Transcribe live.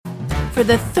For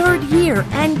the third year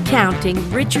and counting,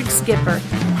 Richard Skipper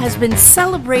has been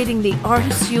celebrating the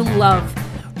artists you love.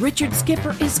 Richard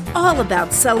Skipper is all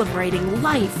about celebrating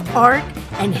life, art,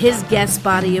 and his guest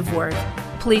body of work.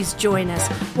 Please join us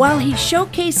while he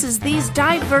showcases these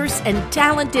diverse and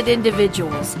talented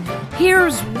individuals.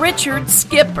 Here's Richard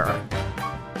Skipper.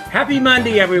 Happy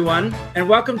Monday, everyone, and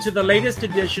welcome to the latest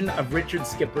edition of Richard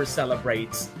Skipper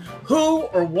Celebrates. Who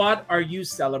or what are you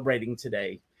celebrating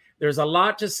today? There's a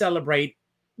lot to celebrate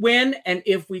when and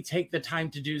if we take the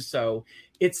time to do so.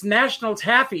 It's National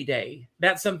Taffy Day.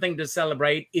 That's something to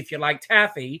celebrate if you like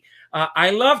taffy.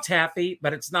 I love taffy,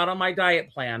 but it's not on my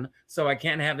diet plan, so I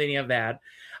can't have any of that.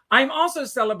 I'm also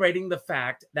celebrating the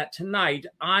fact that tonight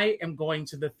I am going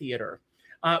to the theater.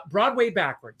 Broadway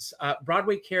Backwards.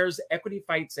 Broadway Cares Equity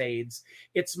Fights AIDS.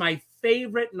 It's my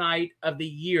favorite night of the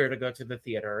year to go to the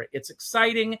theater. It's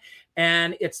exciting,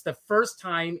 and it's the first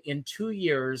time in 2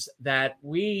 years that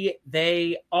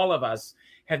all of us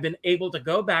have been able to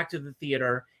go back to the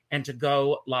theater and to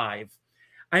go live.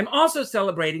 I'm also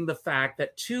celebrating the fact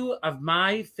that two of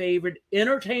my favorite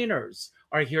entertainers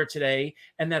are here today,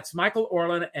 and that's Michael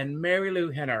Orland and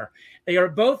Marilu Henner. They are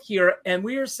both here, and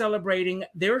we are celebrating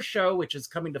their show, which is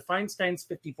coming to Feinstein's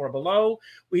 54 Below.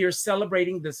 We are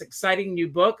celebrating this exciting new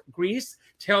book, Grease,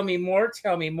 Tell Me More,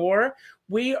 Tell Me More.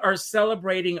 We are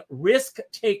celebrating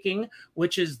risk-taking,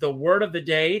 which is the word of the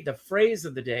day, the phrase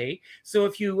of the day. So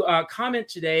if you comment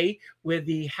today with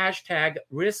the hashtag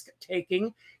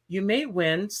risk-taking, you may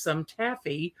win some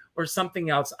taffy or something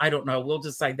else. I don't know. We'll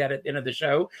decide that at the end of the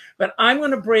show. But I'm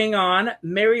going to bring on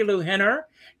Marilu Henner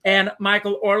and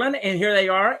Michael Orland, and here they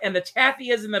are. And the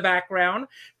taffy is in the background.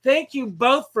 Thank you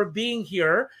both for being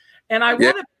here. And I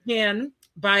want to begin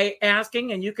by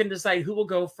asking, and you can decide who will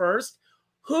go first,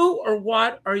 who or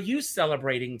what are you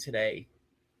celebrating today?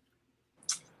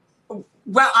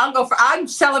 Well, I'm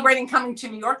celebrating coming to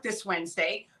New York this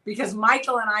Wednesday because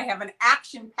Michael and I have an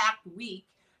action-packed week.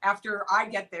 After I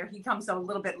get there, he comes a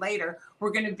little bit later.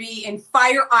 We're going to be in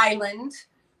Fire Island.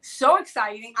 So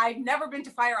exciting. I've never been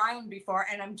to Fire Island before,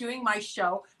 and I'm doing my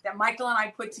show that Michael and I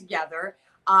put together.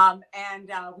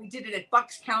 We did it at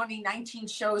Bucks County, 19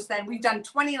 shows then. We've done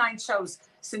 29 shows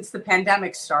since the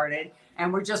pandemic started,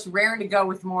 and we're just raring to go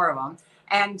with more of them.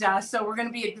 And so we're going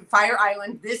to be at Fire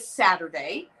Island this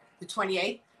Saturday, the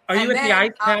 28th. Are you at the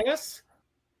Ice Palace?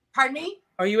 Pardon me?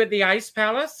 Are you at the Ice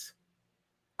Palace?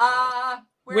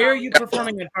 Where are you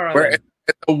performing in Fire Island? We're at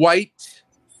the White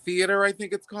Theater, I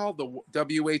think it's called, the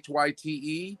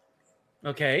WHYTE.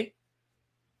 Okay.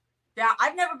 Yeah,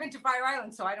 I've never been to Fire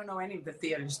Island, so I don't know any of the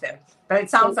theaters there. But it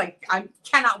sounds like I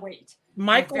cannot wait.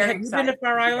 Michael, have you been to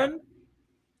Fire Island?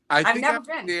 I've never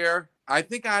been there. I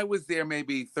think I was there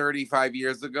maybe 35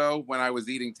 years ago when I was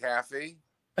eating taffy.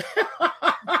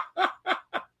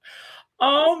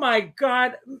 Oh my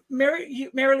God,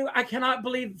 Marilu, I cannot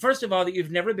believe, first of all, that you've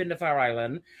never been to Fire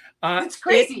Island. It's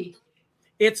crazy.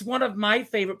 It's one of my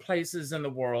favorite places in the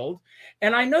world.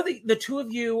 And I know that the two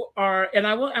of you are, and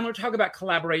I'm going to talk about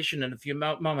collaboration in a few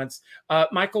moments.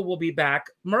 Michael will be back.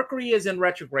 Mercury is in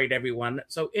retrograde, everyone.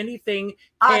 So anything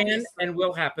can and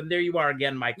will happen. There you are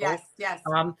again, Michael. Yes.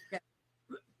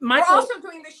 Michael, we're also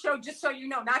doing this show, just so you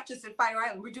know, not just at Fire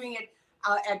Island. We're doing it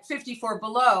at 54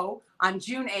 Below on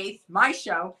June 8th, my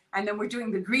show, and then we're doing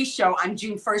the Grease show on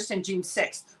June 1st and June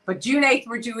 6th. But June 8th,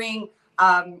 we're doing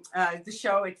the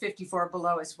show at 54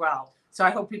 Below as well. So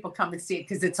I hope people come and see it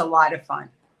because it's a lot of fun.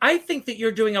 I think that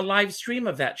you're doing a live stream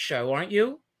of that show, aren't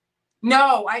you?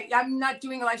 No, I'm not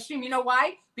doing a live stream. You know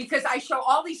why? Because I show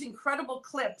all these incredible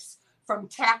clips from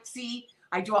Taxi.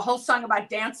 I do a whole song about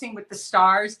Dancing with the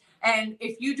Stars. And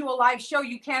if you do a live show,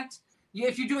 you can't.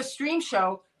 If you do a stream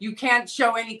show, you can't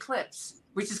show any clips,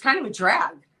 which is kind of a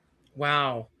drag.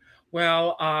 Wow.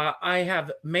 Well, I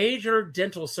have major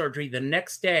dental surgery the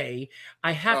next day.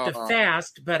 I have to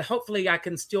fast, but hopefully I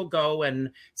can still go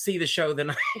and see the show the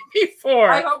night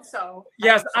before. I hope so.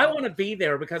 Yes, I want to be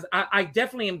there because I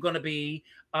definitely am going to be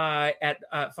at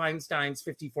Feinstein's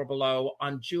 54 Below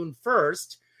on June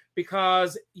 1st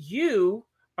because you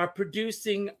are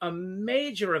producing a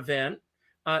major event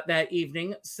that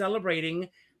evening celebrating,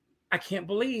 I can't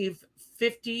believe,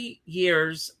 50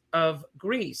 years of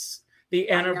Grease. The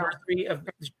anniversary of.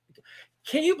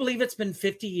 Can you believe it's been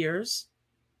 50 years?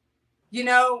 You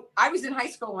know, I was in high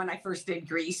school when I first did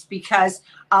Grease because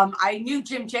I knew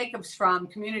Jim Jacobs from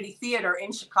Community Theater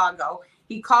in Chicago.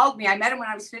 He called me. I met him when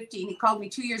I was 15. He called me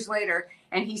 2 years later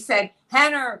and he said,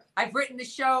 Henner, I've written the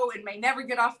show. It may never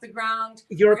get off the ground.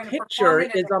 Your picture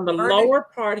is on the lower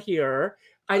part here.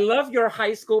 I love your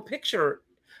high school picture.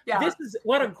 Yeah. This is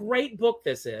what a great book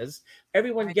this is.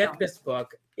 Everyone get this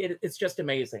book. It's just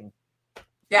amazing.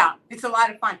 Yeah, it's a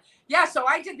lot of fun. Yeah, so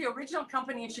I did the original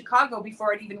company in Chicago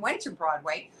before it even went to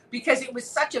Broadway because it was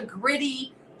such a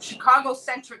gritty,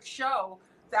 Chicago-centric show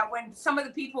that when some of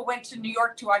the people went to New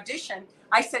York to audition,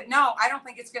 I said, no, I don't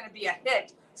think it's going to be a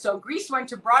hit. So Grease went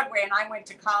to Broadway and I went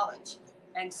to college.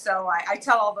 And so I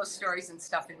tell all those stories and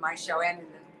stuff in my show and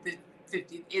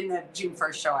in the June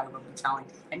 1st show I will be telling,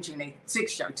 and June 6th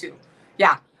show too.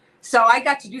 Yeah. So I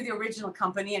got to do the original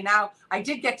company, and now I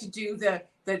did get to do the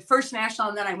First National,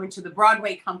 and then I went to the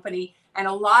Broadway company, and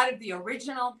a lot of the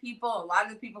original people, a lot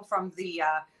of the people from the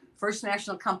First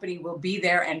National company will be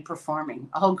there and performing,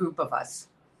 a whole group of us.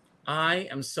 I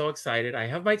am so excited. I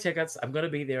have my tickets. I'm going to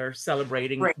be there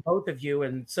celebrating Great. both of you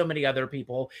and so many other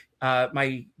people.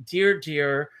 My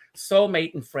dear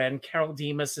soulmate and friend, Carol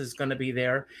Demas, is going to be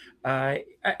there.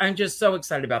 I'm just so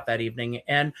excited about that evening.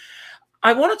 And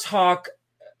I want to talk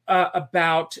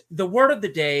about the word of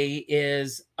the day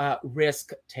is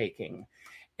risk taking.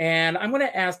 And I'm going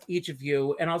to ask each of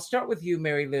you, and I'll start with you,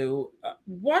 Marilu.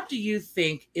 What do you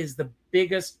think is the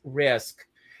biggest risk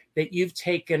that you've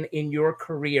taken in your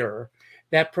career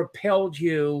that propelled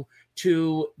you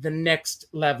to the next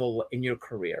level in your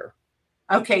career?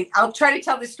 Okay, I'll try to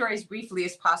tell this story as briefly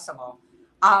as possible.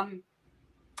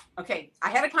 Okay, I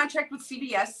had a contract with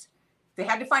CBS. They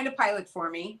had to find a pilot for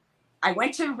me. I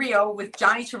went to Rio with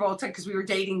Johnny Travolta because we were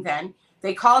dating then.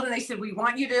 They called and they said, we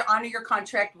want you to honor your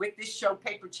contract with this show,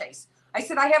 Paper Chase. I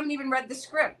said, I haven't even read the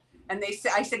script. And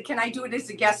I said, can I do it as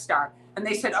a guest star? And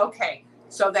they said, okay.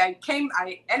 So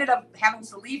I ended up having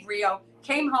to leave Rio,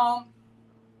 came home,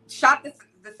 shot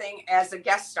the thing as a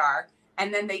guest star,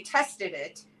 and then they tested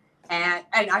it. And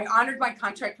I honored my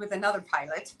contract with another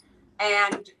pilot.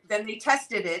 And then they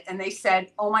tested it and they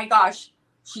said, oh my gosh,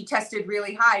 she tested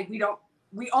really high.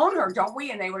 We own her, don't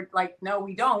we? And they were like, no,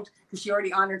 we don't, because she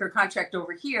already honored her contract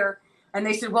over here. And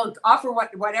they said, well, offer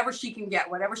whatever she can get,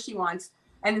 whatever she wants.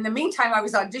 And in the meantime, I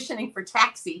was auditioning for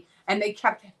Taxi, and they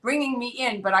kept bringing me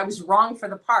in, but I was wrong for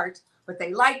the part, but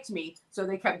they liked me. So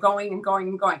they kept going and going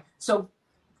and going. So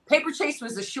Paper Chase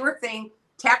was a sure thing.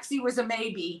 Taxi was a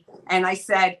maybe. And I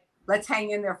said, let's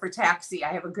hang in there for Taxi.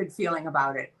 I have a good feeling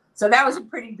about it. So that was a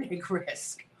pretty big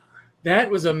risk. That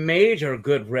was a major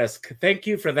good risk. Thank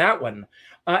you for that one.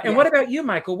 And what about you,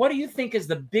 Michael? What do you think is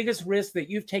the biggest risk that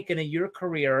you've taken in your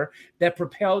career that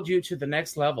propelled you to the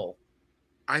next level?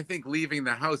 I think leaving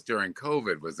the house during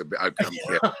COVID was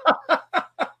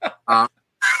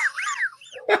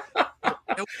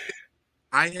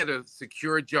I had a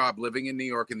secure job living in New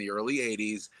York in the early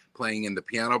 80s, playing in the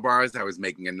piano bars. I was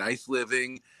making a nice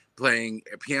living, playing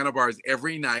piano bars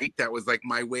every night. That was like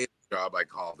my waiting job, I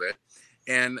called it.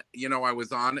 And, I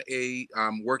was on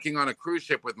working on a cruise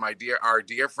ship with our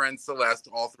dear friend Celeste,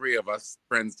 all three of us,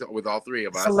 friends with all three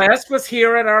of us. Celeste was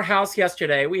here at our house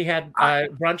yesterday. We had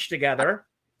brunch together.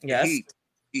 Yes.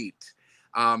 Heat.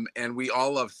 And we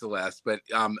all love Celeste, but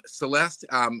Celeste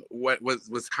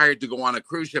was hired to go on a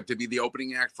cruise ship to be the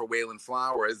opening act for Waylon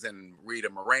Flowers and Rita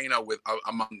Moreno,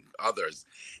 among others.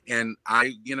 And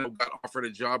I, got offered a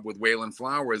job with Waylon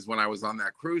Flowers when I was on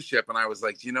that cruise ship, and I was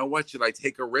like, you know what? Should I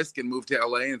take a risk and move to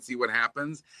LA and see what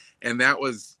happens? And that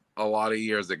was a lot of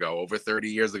years ago, over 30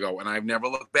 years ago, and I've never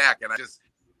looked back. And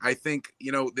I think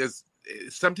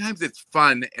sometimes it's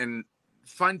fun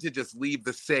to just leave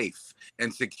the safe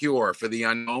and secure for the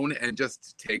unknown and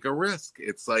just take a risk.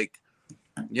 It's like,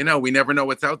 we never know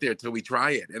what's out there till we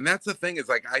try it. And that's the thing, is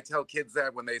like, I tell kids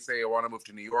that when they say, I want to move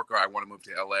to New York or I want to move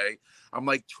to LA, I'm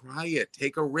like, try it,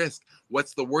 take a risk.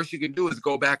 What's the worst you can do is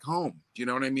go back home. Do you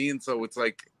know what I mean? So it's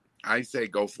like, I say,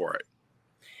 go for it.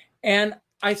 And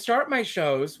I start my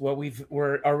shows,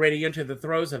 we're already into the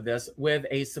throes of this, with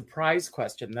a surprise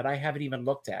question that I haven't even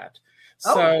looked at.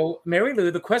 So,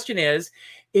 Marilu, the question is,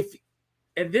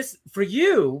 this for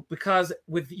you, because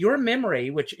with your memory,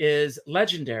 which is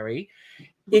legendary,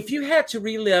 if you had to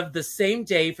relive the same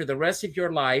day for the rest of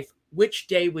your life, which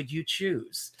day would you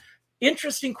choose?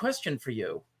 Interesting question for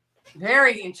you.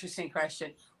 Very interesting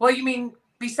question. Well, you mean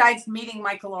besides meeting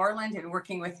Michael Orland and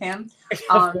working with him?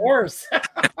 Of course. If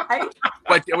I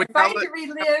had to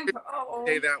relive, what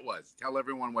day that was. Tell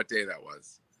everyone what day that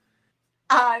was.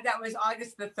 That was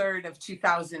August the 3rd of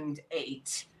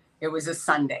 2008. It was a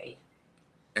Sunday.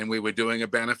 And we were doing a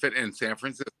benefit in San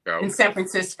Francisco. In San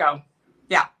Francisco.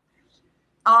 Yeah.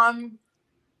 I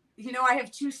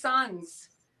have two sons,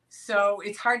 so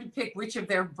it's hard to pick which of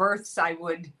their births I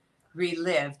would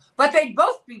relive. But they'd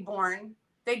both be born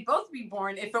if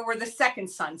it were the second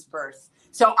son's birth.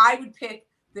 So I would pick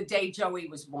the day Joey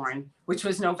was born, which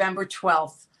was November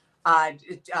 12th,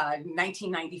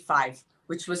 1995.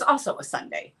 Which was also a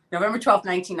Sunday, November 12th,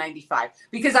 1995,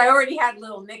 because I already had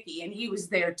little Nicky and he was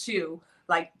there too.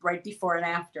 like right before and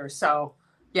after. So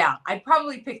yeah, I'd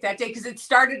probably pick that day because it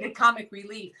started at Comic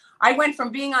Relief. I went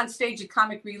from being on stage at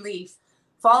Comic Relief,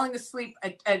 falling asleep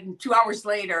at 2 hours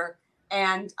later,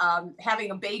 and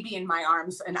having a baby in my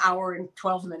arms an hour and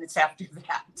 12 minutes after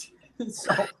that.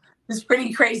 So it was a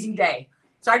pretty crazy day.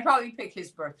 So I'd probably pick his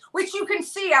birth, which you can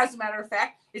see, as a matter of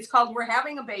fact. It's called We're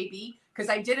Having a Baby, because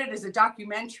I did it as a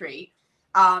documentary,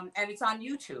 and it's on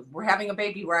YouTube. We're Having a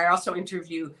Baby, where I also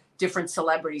interview different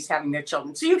celebrities having their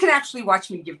children. So you can actually watch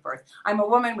me give birth. I'm a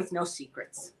woman with no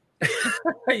secrets.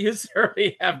 You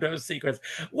certainly have no secrets.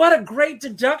 What a great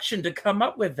deduction to come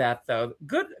up with that, though.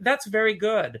 Good. That's very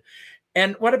good.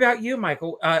 And what about you,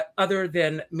 Michael? Other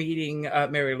than meeting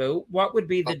Marilu, what would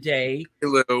be the day?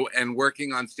 Marilu, and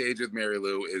working on stage with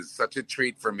Marilu is such a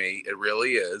treat for me. It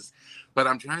really is. But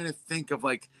I'm trying to think of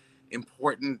like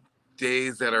important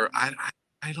days that are.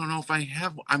 I don't know if I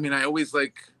have. I mean, I always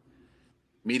like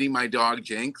meeting my dog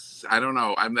Jinx. I don't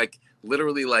know. I'm like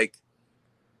literally like.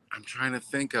 I'm trying to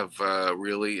think of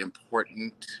really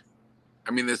important.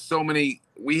 I mean, there's so many.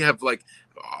 We have like.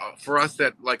 For us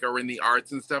that like are in the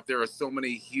arts and stuff, there are so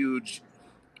many huge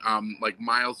like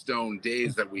milestone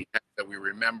days that we have, that we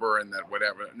remember, and that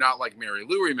whatever, not like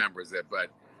Marilu remembers it,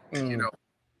 but you know,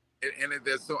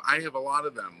 there's so I have a lot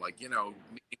of them, like, you know,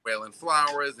 meeting Waylon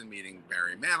Flowers and meeting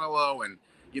Barry Manilow, and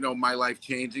you know, my life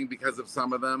changing because of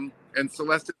some of them. And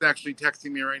Celeste is actually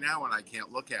texting me right now and I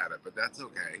can't look at it, but that's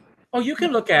okay. Oh, you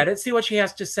can look at it, see what she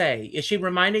has to say. Is she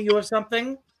reminding you of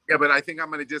something? Yeah, but I think I'm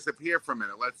going to disappear for a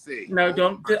minute. Let's see. No,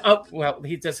 don't. Oh, well,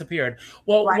 he disappeared.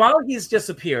 Well, while he's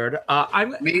disappeared,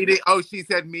 I'm meeting. Oh, she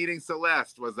said meeting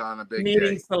Celeste was on a big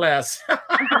meeting day. Celeste.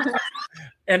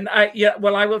 And I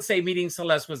will say meeting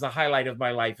Celeste was the highlight of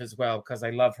my life as well, because I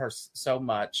love her so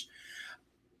much.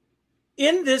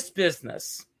 In this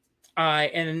business,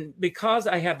 and because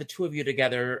I have the two of you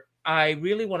together, I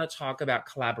really want to talk about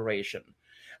collaboration,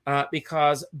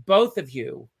 because both of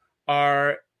you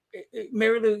are.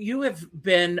 Marilu, you have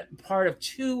been part of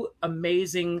two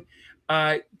amazing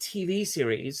TV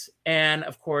series and,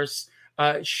 of course,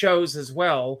 shows as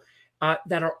well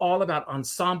that are all about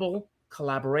ensemble,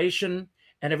 collaboration,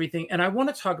 and everything. And I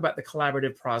want to talk about the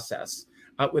collaborative process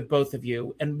with both of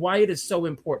you and why it is so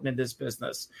important in this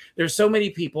business. There's so many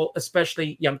people,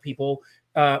 especially young people,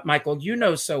 Michael, you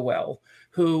know so well,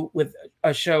 who with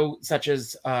a show such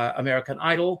as American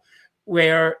Idol,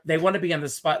 where they want to be in the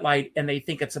spotlight and they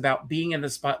think it's about being in the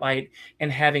spotlight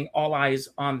and having all eyes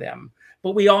on them.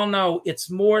 But we all know it's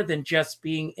more than just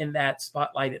being in that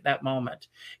spotlight at that moment.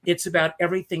 It's about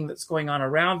everything that's going on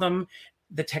around them,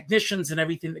 the technicians and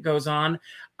everything that goes on.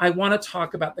 I want to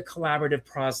talk about the collaborative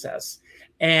process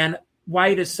and why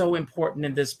it is so important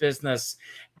in this business.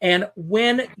 And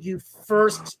when you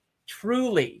first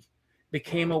truly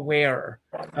became aware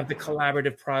of the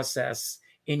collaborative process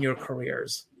in your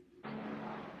careers.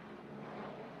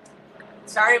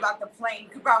 Sorry about the plane. You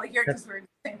could probably hear it because we're in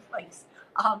the same place.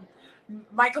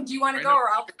 Michael, do you want to go, or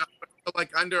I'll?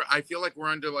 I feel like we're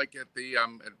under like at the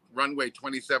at runway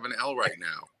 27L right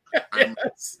now. I'm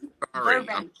sorry.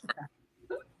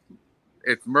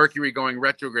 It's Mercury going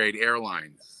retrograde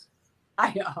Airlines.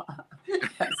 I know.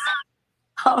 Yes.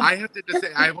 I have to just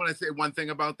say, I want to say one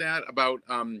thing about that. About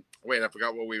wait, I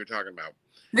forgot what we were talking about.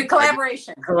 The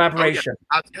collaboration. Collaboration. Oh,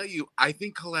 yeah. I'll tell you, I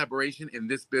think collaboration in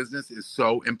this business is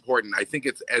so important. I think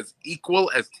it's as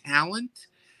equal as talent.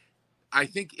 I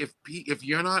think if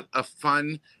you're not a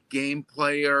fun game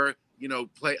player, you know,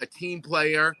 play a team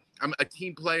player. I'm a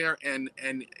team player, and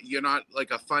you're not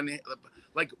like a fun,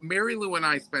 like Marilu and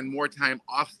I spend more time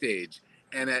off stage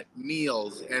and at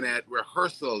meals and at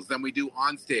rehearsals than we do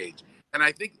on stage. And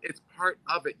I think it's part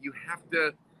of it. You have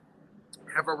to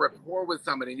have a rapport with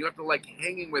somebody and you have to like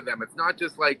hanging with them. It's not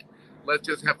just like, let's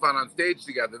just have fun on stage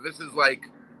together. This is like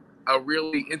a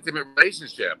really intimate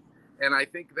relationship. And I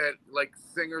think that like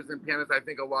singers and pianists, I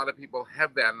think a lot of people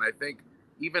have that. And I think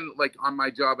even like on my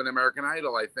job in American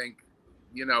Idol, I think,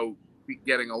 you know,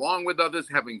 getting along with others,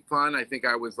 having fun. I think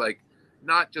I was like,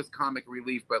 not just comic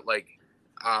relief, but like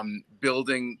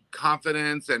building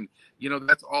confidence, and you know,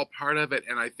 that's all part of it.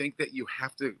 And I think that you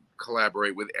have to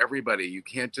collaborate with everybody. You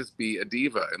can't just be a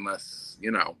diva unless,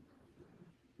 you know,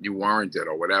 you warrant it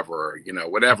or whatever, you know,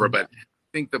 whatever. But I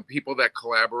think the people that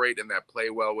collaborate and that play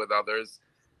well with others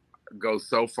go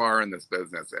so far in this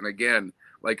business. And again,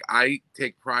 like I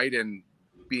take pride in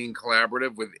being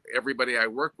collaborative with everybody I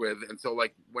work with. And so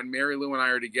like when Marilu and I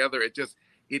are together,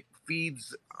 it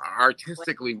feeds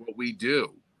artistically what we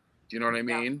do. Do you know what I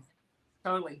mean?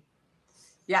 Yeah, totally.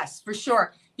 Yes, for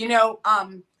sure. You know,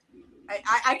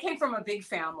 I came from a big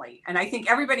family, and I think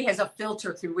everybody has a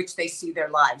filter through which they see their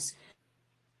lives.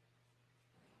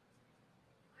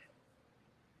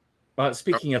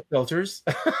 Speaking of filters.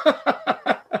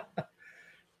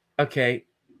 Okay.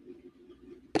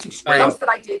 Post that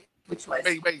I did, which was.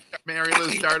 Wait,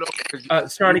 Marilu, start over.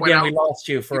 Start again. We lost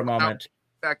you for a moment.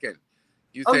 Second.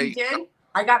 You did?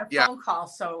 I got a phone call,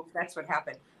 so that's what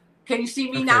happened. Can you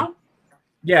see me now?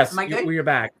 Yes. Am I good? We're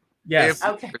back. Yes.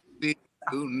 Okay. See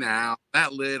you now,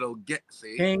 that little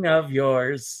king of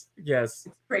yours. Yes.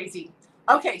 It's crazy.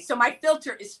 Okay, so my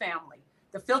filter is family.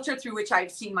 The filter through which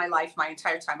I've seen my life my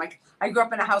entire time. I grew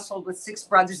up in a household with 6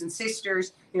 brothers and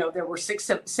sisters. There were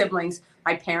 6 siblings,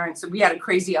 my parents, and we had a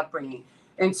crazy upbringing.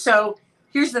 And so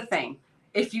here's the thing.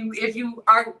 If you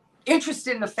are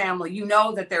interested in the family, you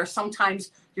know that there are sometimes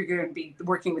you're going to be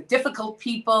working with difficult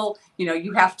people.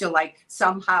 You have to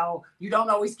somehow, you don't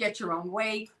always get your own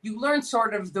way. You learn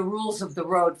sort of the rules of the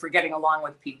road for getting along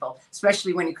with people,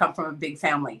 especially when you come from a big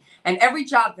family. And every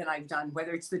job that I've done,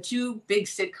 whether it's the 2 big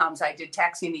sitcoms I did,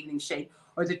 Taxi and Evening Shade,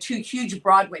 or the 2 huge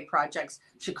Broadway projects,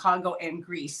 Chicago and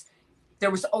Grease,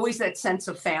 there was always that sense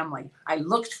of family. I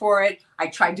looked for it. I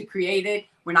tried to create it.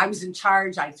 When I was in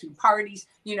charge, I threw parties.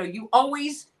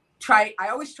 I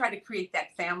always try to create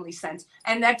that family sense.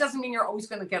 And that doesn't mean you're always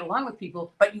going to get along with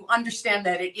people, but you understand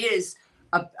that it is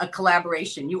a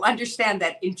collaboration. You understand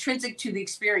that intrinsic to the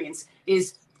experience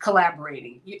is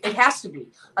collaborating. It has to be.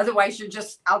 Otherwise, you're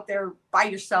just out there by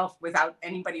yourself without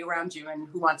anybody around you. And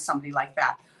who wants somebody like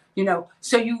that?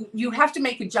 So you have to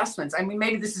make adjustments. I mean,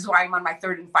 maybe this is why I'm on my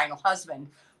 3rd and final husband,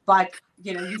 but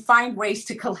you find ways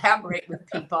to collaborate with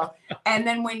people. And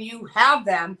then when you have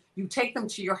them, you take them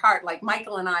to your heart. Like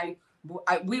Michael and I,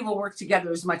 we will work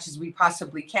together as much as we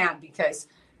possibly can because,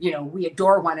 we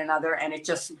adore one another and it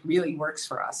just really works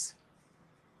for us.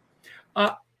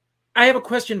 I have a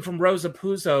question from Rosa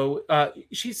Puzo.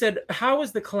 She said, how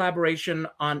is the collaboration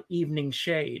on Evening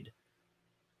Shade?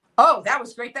 Oh, that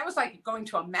was great. That was like going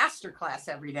to a master class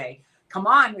every day. Come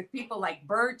on, with people like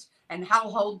Burt and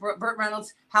Burt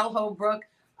Reynolds, Hal Holbrook,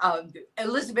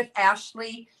 Elizabeth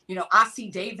Ashley,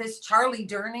 Ossie Davis, Charlie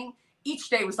Durning. Each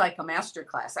day was like a master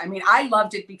class. I mean, I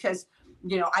loved it because,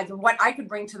 what I could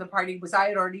bring to the party was I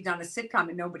had already done a sitcom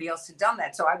and nobody else had done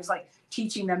that. So I was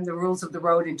teaching them the rules of the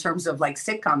road in terms of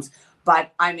sitcoms.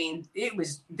 But I mean,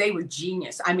 they were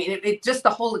genius. I mean, it just the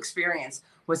whole experience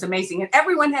was amazing. And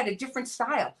everyone had a different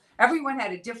style. Everyone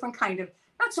had a different kind of,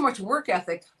 not so much work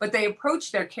ethic, but they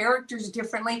approached their characters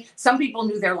differently. Some people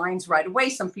knew their lines right away.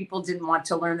 Some people didn't want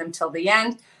to learn them till the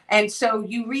end. And so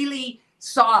you really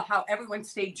saw how everyone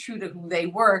stayed true to who they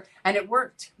were, and it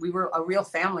worked. We were a real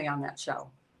family on that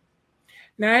show.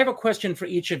 Now, I have a question for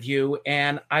each of you,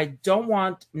 and I don't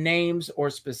want names or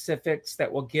specifics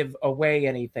that will give away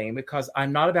anything because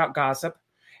I'm not about gossip,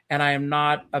 and I am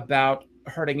not about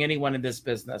hurting anyone in this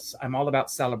business. I'm all about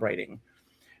celebrating.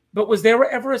 But was there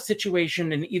ever a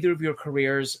situation in either of your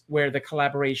careers where the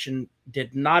collaboration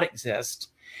did not exist?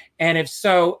 And if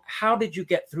so, how did you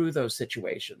get through those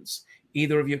situations?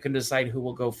 Either of you can decide who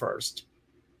will go first.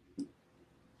 Do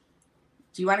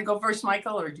you want to go first,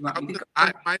 Michael, or do you want me to go?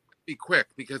 I might be quick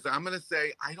because I'm going to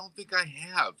say I don't think I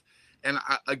have. And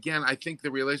I think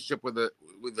the relationship with a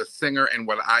singer and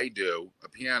what I do, a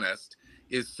pianist,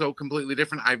 is so completely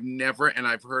different. I've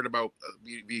heard about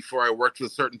before I worked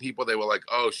with certain people, they were like,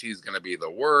 oh, she's going to be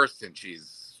the worst. And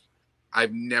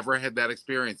I've never had that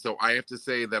experience. So I have to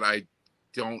say that I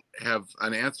don't have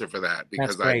an answer for that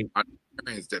because I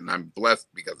experienced it and I'm blessed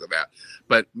because of that.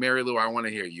 But Marilu, I want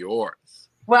to hear yours.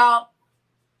 Well,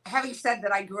 having said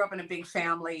that, I grew up in a big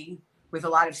family with a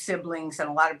lot of siblings and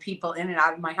a lot of people in and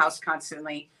out of my house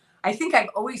constantly. I think I've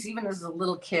always, even as a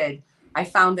little kid, I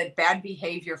found that bad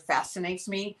behavior fascinates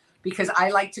me because I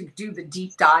like to do the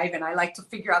deep dive and I like to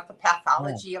figure out the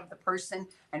pathology of the person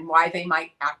and why they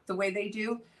might act the way they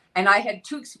do. And I had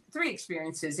 3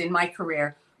 experiences in my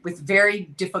career with very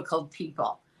difficult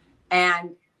people.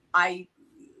 And I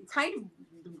kind of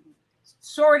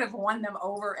sort of won them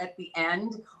over at the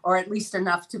end, or at least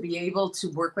enough to be able to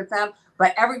work with them.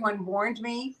 But everyone warned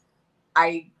me.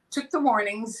 I took the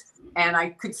warnings and I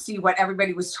could see what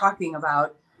everybody was talking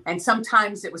about. And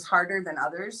sometimes it was harder than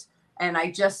others. And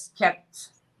I just kept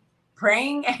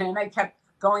praying and I kept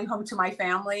going home to my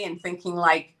family and thinking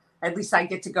at least I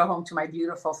get to go home to my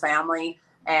beautiful family.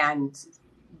 And,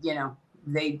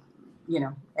 their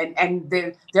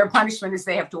punishment is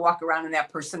they have to walk around in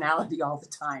that personality all the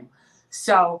time.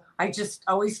 So I just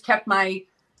always kept my,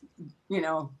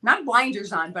 not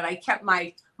blinders on, but I kept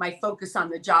my focus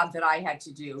on the job that I had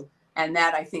to do. And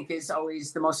that I think is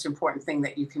always the most important thing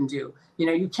that you can do.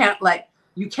 You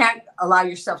can't allow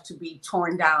yourself to be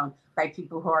torn down by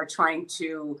people who are trying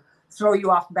to throw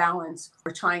you off balance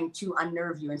or trying to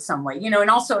unnerve you in some way. And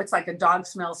also it's like a dog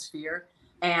smells fear.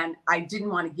 And I didn't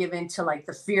want to give in to like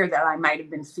the fear that I might have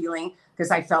been feeling,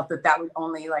 because I felt that would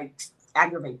only like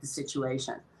aggravate the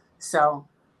situation. So,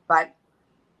 but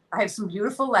I have some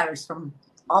beautiful letters from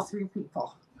all three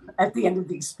people at the end of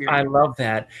the experience. I love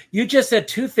that. You just said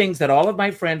two things that all of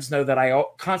my friends know that I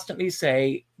constantly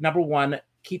say. Number one,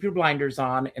 keep your blinders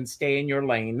on and stay in your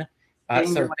lane.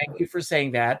 So thank you for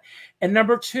saying that. And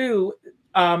number two,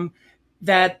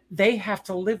 that they have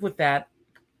to live with that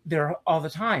there all the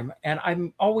time. And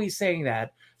I'm always saying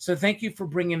that. So thank you for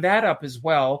bringing that up as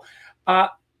well.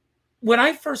 When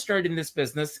I first started in this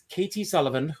business, KT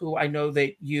Sullivan, who I know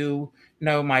that you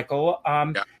know, Michael,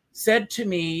 said to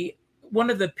me, one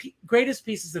of the greatest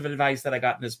pieces of advice that I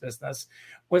got in this business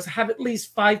was have at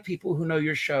least 5 people who know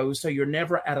your show, so you're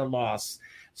never at a loss.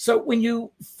 So when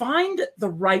you find the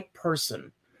right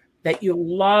person that you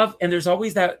love, and there's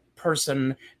always that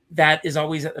person that is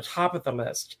always at the top of the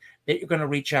list that you're going to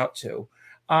reach out to,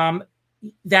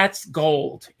 that's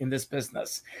gold in this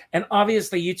business. And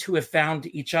obviously you two have found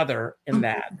each other in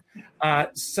that.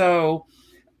 So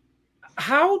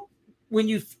how,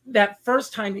 when that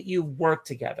first time that you worked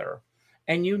together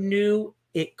and you knew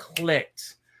it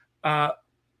clicked,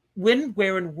 when,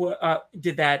 where, and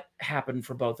did that happen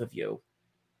for both of you?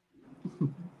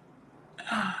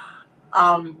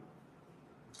 Well,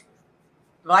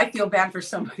 I feel bad for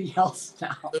somebody else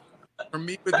now. For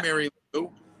me with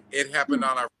Marilu, it happened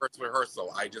on our first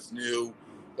rehearsal. I just knew,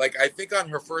 like, I think on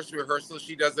her first rehearsal,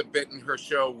 she does a bit in her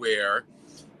show where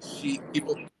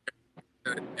people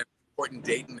an important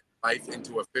date in their life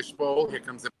into a fishbowl. Here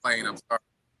comes the plane. I'm sorry.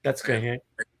 That's good. Yeah.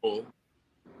 Cool.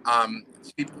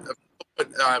 She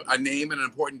put a name and an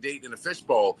important date in a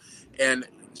fishbowl, and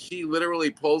she literally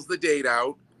pulls the date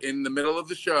out in the middle of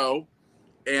the show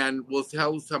and will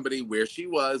tell somebody where she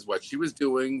was, what she was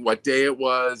doing, what day it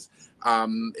was.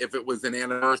 If it was an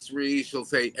anniversary, she'll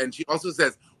say, and she also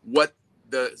says what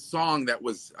the song that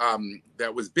was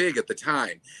big at the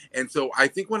time. And so I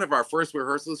think one of our first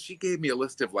rehearsals, she gave me a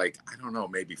list of like, I don't know,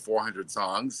 maybe 400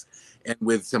 songs, and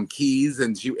with some keys,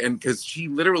 and because she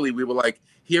literally, we were like,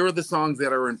 here are the songs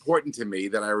that are important to me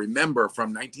that I remember from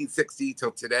 1960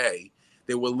 till today.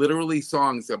 They were literally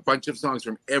songs, a bunch of songs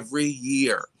from every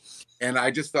year. And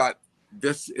I just thought,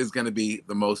 this is going to be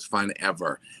the most fun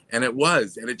ever. And it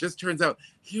was. And it just turns out,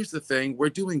 here's the thing. We're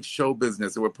doing show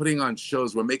business, and we're putting on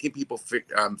shows. We're making people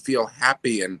feel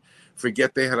happy and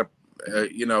forget they had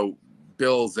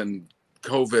bills and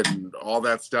COVID and all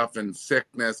that stuff and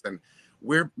sickness. And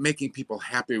we're making people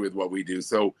happy with what we do.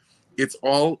 So it's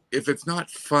all, if it's not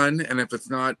fun and if it's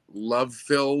not love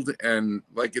filled, and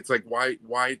like, it's like,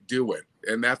 why do it?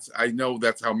 And I know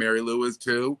that's how Marilu is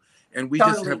too. And we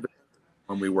just have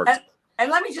when we work. And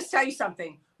let me just tell you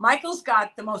something. Michael's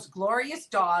got the most glorious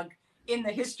dog in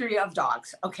the history of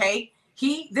dogs. Okay.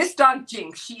 This dog,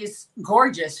 Jinx, she is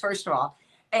gorgeous, first of all.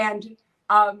 And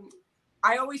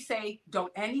I always say,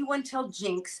 don't anyone tell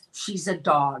Jinx she's a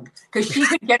dog, because she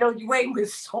could get away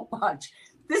with so much.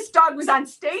 This dog was on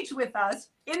stage with us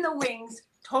in the wings,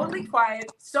 totally quiet,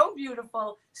 so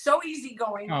beautiful, so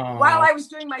easygoing. Aww. While I was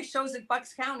doing my shows at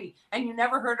Bucks County, and you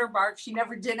never heard her bark. She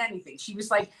never did anything. She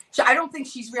was like, I don't think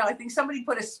she's real. I think somebody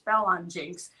put a spell on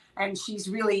Jinx, and she's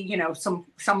really,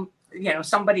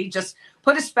 somebody just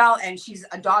put a spell, and she's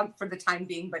a dog for the time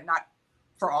being, but not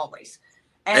for always.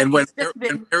 And when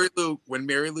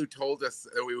Marilu told us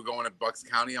that we were going to Bucks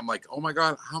County, I'm like, oh my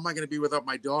God, how am I going to be without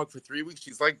my dog for 3 weeks?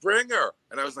 She's like, bring her.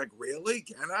 And I was like, really?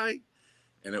 Can I?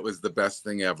 And it was the best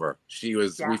thing ever.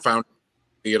 We found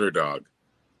a theater dog.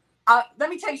 Let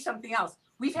me tell you something else.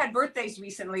 We've had birthdays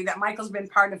recently that Michael's been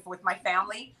part of with my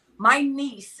family. My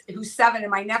niece, who's 7, and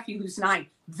my nephew, who's 9,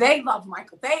 they love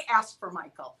Michael. They ask for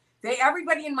Michael.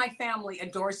 Everybody in my family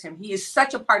adores him. He is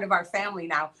such a part of our family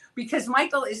now, because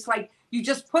Michael is like, you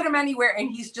just put him anywhere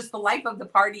and he's just the life of the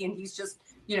party, and he's just,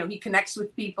 he connects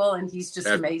with people, and he's just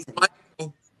amazing.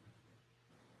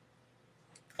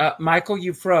 Michael,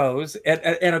 you froze,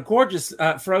 and a gorgeous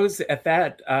froze at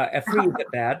that, freeze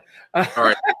at that. All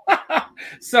right.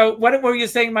 So what were you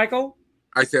saying, Michael?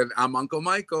 I said, I'm Uncle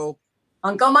Michael.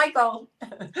 Uncle Michael.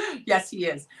 Yes, he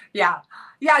is. Yeah.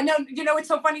 Yeah. No, it's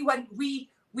so funny. When we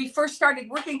first started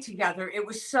working together, it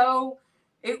was so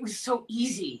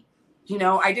easy.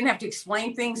 I didn't have to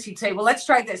explain things. He'd say, well, let's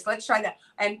try this, let's try that.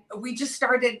 And we just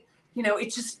started,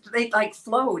 it like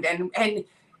flowed, and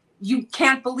you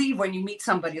can't believe when you meet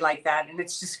somebody like that. And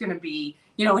it's just going to be,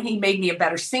 and he made me a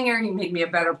better singer. He made me a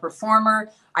better performer.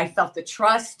 I felt the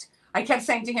trust. I kept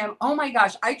saying to him, oh my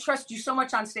gosh, I trust you so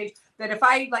much on stage that if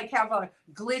I have a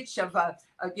glitch of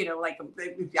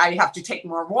I have to take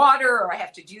more water, or I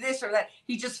have to do this or that,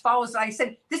 he just follows. And I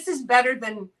said, this is better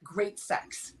than great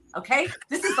sex. Okay,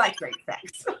 this is like great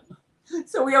sex.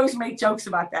 So we always make jokes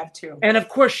about that too. And of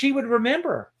course, she would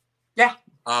remember. Yeah,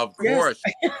 Of course.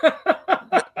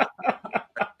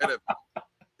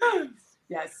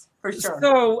 yes, for sure.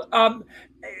 So,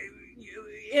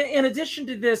 in addition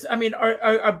to this, I mean,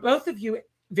 are both of you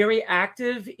very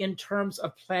active in terms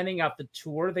of planning out the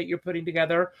tour that you're putting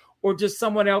together, or does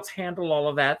someone else handle all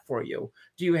of that for you?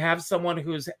 Do you have someone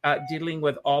who's dealing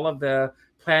with all of the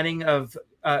planning of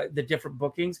the different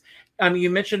bookings? I mean,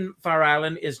 you mentioned Fire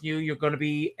Island is new. You're going to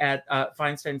be at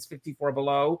Feinstein's 54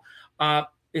 Below.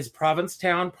 Is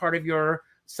Provincetown part of your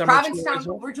summer Provincetown,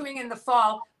 tour? we're doing in the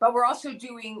fall, but we're also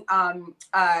doing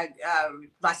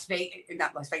Las Vegas,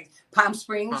 Palm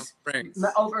Springs.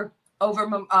 over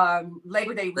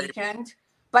Labor Day weekend.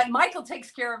 But Michael takes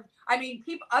care of. I mean,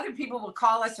 other people will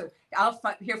call us, or I'll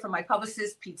hear from my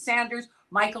publicist, Pete Sanders.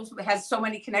 Michael has so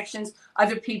many connections.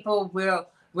 Other people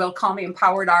will call me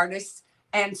empowered artists,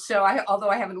 and so although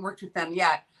I haven't worked with them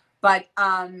yet, but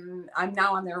I'm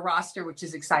now on their roster, which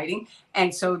is exciting,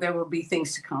 and so there will be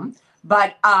things to come.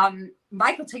 But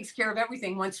Michael takes care of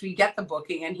everything once we get the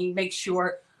booking, and he makes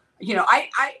sure,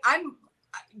 I'm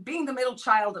being the middle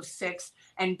child of 6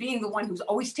 and being the one who's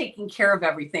always taking care of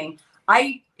everything.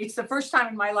 It's the first time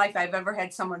in my life I've ever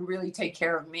had someone really take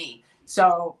care of me.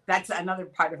 So that's another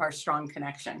part of our strong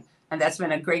connection. And that's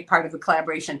been a great part of the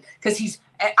collaboration, because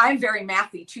I'm very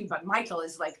mathy too, but Michael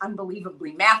is like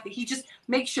unbelievably mathy. He just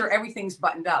makes sure everything's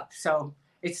buttoned up. So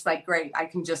it's like, great, I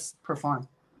can just perform.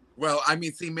 Well, I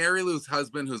mean, see, Marilu's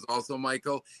husband, who's also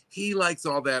Michael, he likes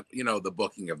all that, the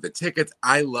booking of the tickets.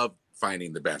 I love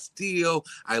finding the best deal.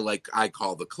 I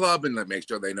call the club and make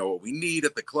sure they know what we need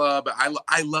at the club.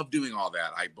 I love doing all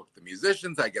that. I book the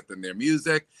musicians, I get them their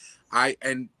music.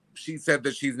 And she said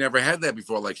that she's never had that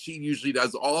before. Like, she usually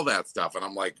does all that stuff. And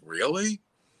I'm like, really?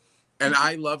 And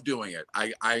I love doing it.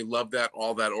 I love that,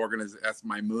 all that organization. That's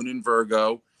my moon in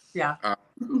Virgo. Yeah.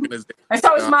 And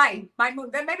so is mine. My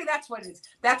moon. Maybe that's what it is.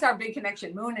 That's our big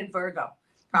connection, moon and Virgo.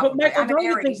 Probably. But Michael, don't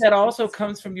you think that also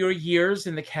comes from your years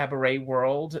in the cabaret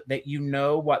world, that you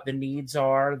know what the needs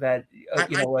are, that,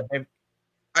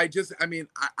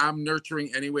 I'm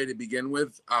nurturing anyway to begin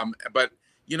with. But,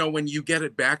 when you get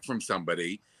it back from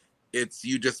somebody,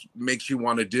 you just makes you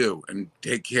want to do and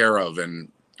take care of.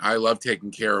 And I love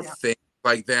taking care of things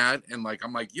like that. And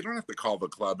I'm like, you don't have to call the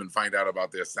club and find out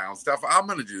about their sound stuff. I'm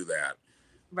going to do that.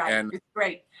 Right. And, it's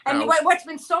great. And what's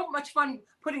been so much fun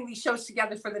putting these shows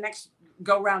together for the next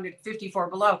go round at 54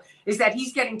 Below is that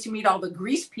he's getting to meet all the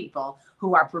Grease people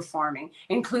who are performing,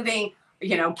 including,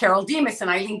 Carol Demas and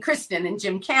Eileen Kristen and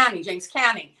James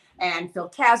Canning, and Phil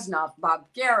Kasnoff, Bob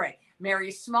Garrett,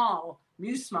 Mary Small,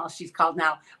 Muse Small, she's called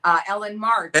now, Ellen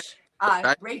March,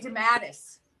 Ray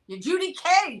DeMattis, Judy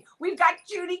Kay. We've got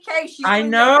Judy Kay. I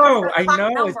know.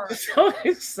 It's so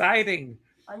exciting.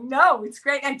 I know, it's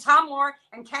great. And Tom Moore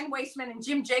and Ken Wasteman and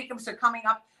Jim Jacobs are coming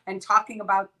up and talking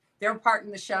about their part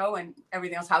in the show and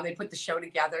everything else, how they put the show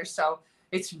together. So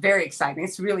it's very exciting.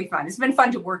 It's really fun. It's been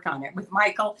fun to work on it with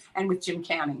Michael and with Jim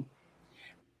Canning.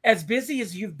 As busy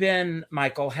as you've been,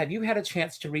 Michael, have you had a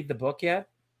chance to read the book yet?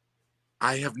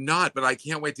 I have not, but I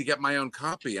can't wait to get my own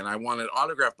copy. And I want it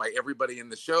autographed by everybody in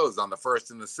the shows on the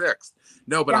 1st and the 6th.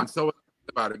 No, but I'm so excited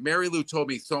about it. Marilu told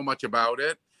me so much about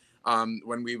it.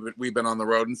 When we've been on the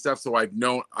road and stuff, so I've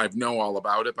know all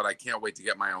about it, but I can't wait to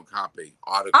get my own copy.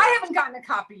 I haven't gotten a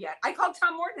copy yet. I called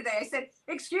Tom Moore today. I said,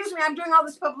 "Excuse me, I'm doing all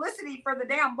this publicity for the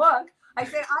damn book." I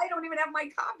said, "I don't even have my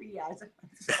copy yet."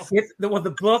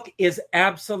 The book is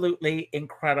absolutely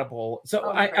incredible.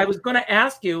 So I was going to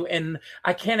ask you, and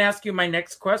I can't ask you my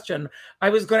next question. I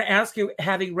was going to ask you,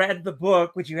 having read the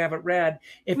book, which you haven't read.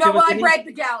 I've read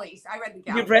The Galleys. I read The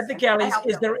Galleys. You've read The Galleys.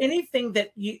 Is there anything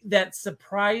that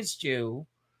surprised you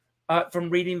from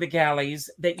reading The Galleys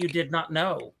that you did not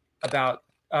know about?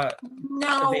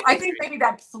 No, I think maybe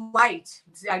that flight.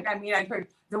 I mean, I've heard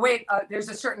the way there's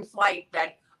a certain flight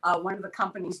that one of the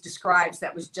companies describes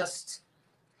that was just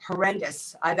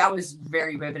horrendous. That was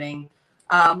very riveting.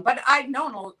 But I've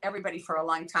known everybody for a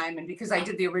long time. And because I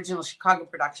did the original Chicago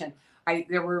production,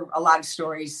 there were a lot of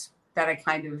stories that I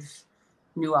kind of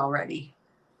knew already.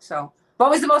 So what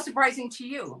was the most surprising to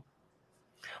you?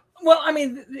 Well, I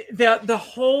mean, the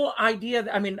whole idea,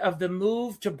 of the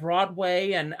move to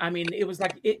Broadway. And it was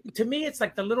to me, it's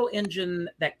like the little engine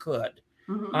that could.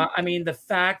 Mm-hmm. The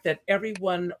fact that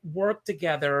everyone worked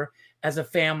together as a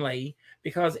family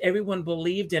because everyone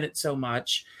believed in it so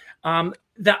much.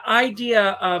 The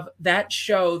idea of that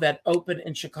show that opened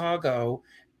in Chicago,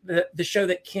 the show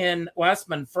that Ken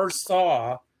Westman first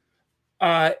saw,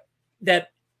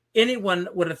 that anyone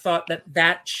would have thought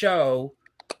that show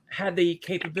had the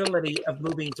capability of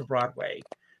moving to Broadway,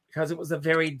 because it was a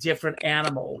very different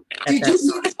animal. Did you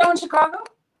see the show in Chicago?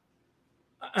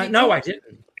 No, I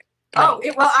didn't. Oh,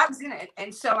 well, I was in it,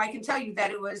 and so I can tell you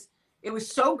that it was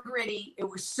so gritty. It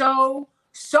was so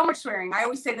much swearing. I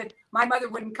always say that my mother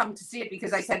wouldn't come to see it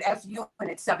because I said "F you" in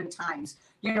it 7 times.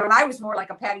 You know, and I was more like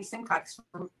a Patty Simcox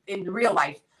in real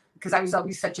life because I was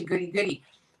always such a goody.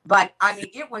 But I mean,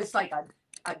 it was like a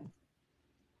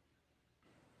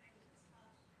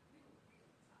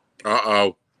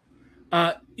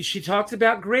she talks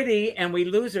about gritty, and we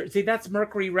lose her. See, that's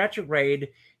Mercury retrograde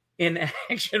in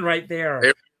action right there.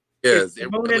 It is.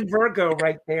 It's Moon in Virgo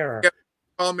right there.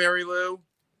 Oh, Marilu.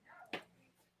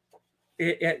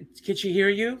 Can she hear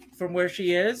you from where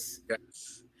she is?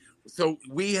 Yes. So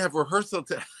we have rehearsal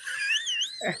to.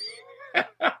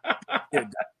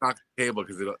 Knock the table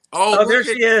because it'll. Oh, there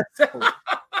she is.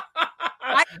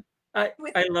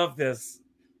 I love this.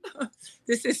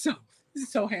 This is so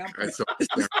happy. This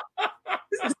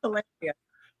is hilarious.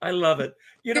 I love it.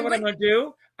 You know what I'm going to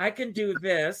do? I can do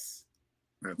this.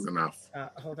 That's enough.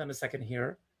 Hold on a second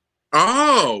here.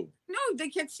 Oh. No, they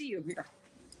can't see you here.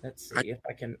 Let's see if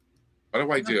I can. What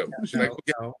do I do?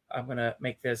 No, I'm going to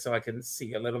make this so I can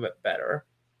see a little bit better.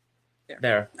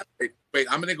 There. Wait,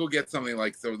 I'm going to go get something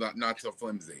like so not so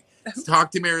flimsy.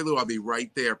 Talk to Marilu. I'll be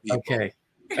right there, people. Okay.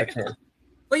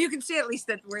 Well, you can see at least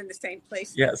that we're in the same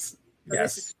place. Yes. So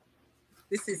Yes.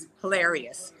 This is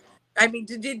hilarious. I mean,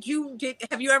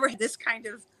 have you ever had this kind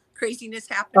of craziness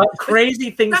happen?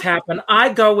 Crazy things happen.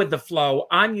 I go with the flow.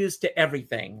 I'm used to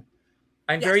everything.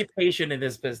 I'm very patient in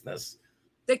this business.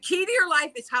 The key to your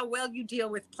life is how well you deal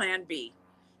with plan B.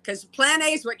 Because plan A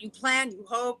is what you plan, you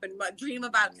hope, and dream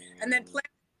about. And then plan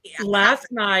B. Last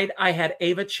night, I had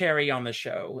Ava Cherry on the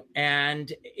show.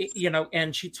 And,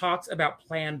 and she talks about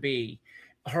plan B.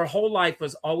 Her whole life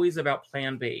was always about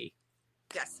plan B.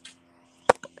 Yes.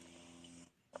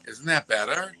 Isn't that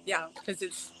better? Yeah, because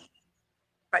it's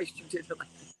Christ you did it like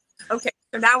this. Okay,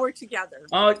 so now we're together.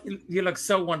 Oh, you look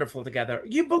so wonderful together.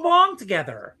 You belong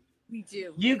together. We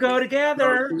do. You go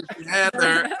together.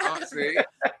 Together. Oh, see?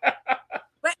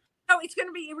 But it's going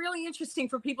to be really interesting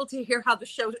for people to hear how the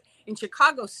show in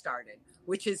Chicago started,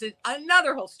 which is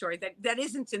another whole story that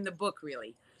isn't in the book,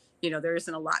 really. There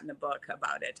isn't a lot in the book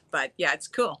about it. But, yeah, it's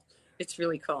cool. It's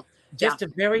really cool. Just a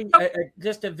very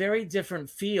different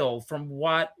feel from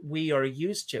what we are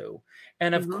used to.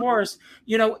 And of course,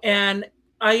 and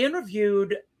I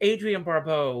interviewed Adrienne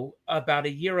Barbeau about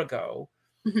a year ago.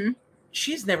 Mm-hmm.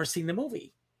 She's never seen the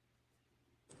movie.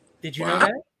 Did you know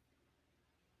that?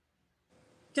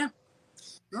 Yeah.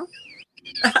 No.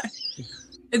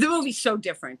 The movie's so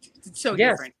different. It's so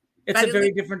different. It's a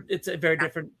very different.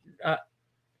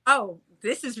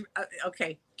 This is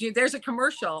okay. There's a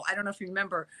commercial. I don't know if you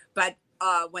remember, but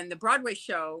when the Broadway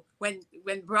show, when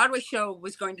Broadway show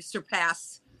was going to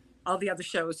surpass all the other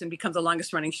shows and become the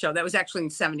longest running show, that was actually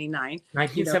in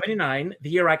 1979, the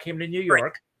year I came to New York.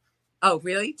 Right. Oh,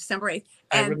 really? December 8th.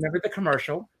 I remember the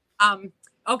commercial.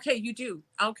 Okay, you do.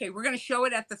 Okay, we're going to show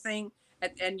it at the thing,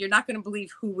 and you're not going to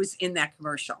believe who was in that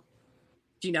commercial.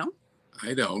 Do you know?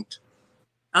 I don't.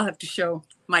 I'll have to show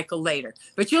Michael later,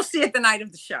 but you'll see it the night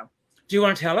of the show. Do you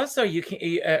want to tell us? So you can.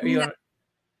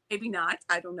 Maybe not.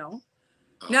 I don't know.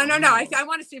 No. I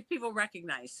want to see if people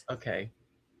recognize. Okay.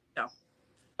 So.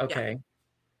 Okay. Yeah.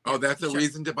 Oh, that's a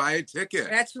reason to buy a ticket.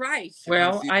 That's right.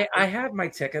 Well, I have my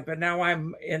ticket, but now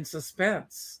I'm in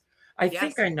suspense. I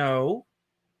think I know.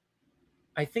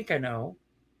 You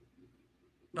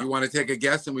want to take a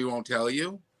guess and we won't tell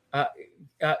you?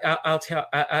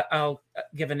 I'll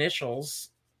give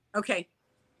initials. Okay.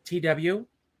 TW?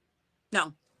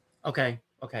 No. Okay.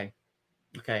 No.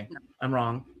 I'm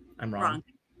wrong.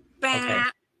 Okay.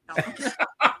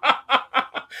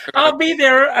 I'll be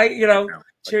there.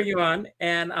 Cheer you on.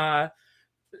 And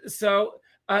so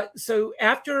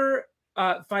after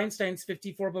Feinstein's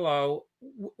 54 Below,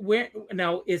 where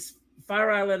now is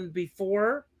Fire Island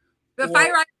before? The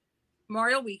Fire Island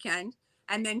Memorial Weekend.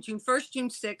 And then June 1st, June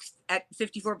 6th at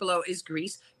 54 Below is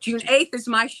Grease. June 8th is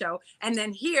my show. And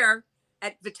then here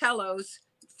at Vitello's,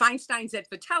 Feinstein's at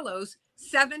Vitello's,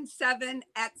 7/7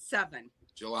 at 7.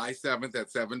 July 7th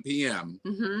at 7 p.m.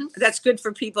 Mm-hmm. That's good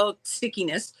for people,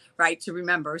 stickiness, right, to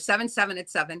remember. 7/7 at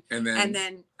 7. And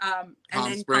then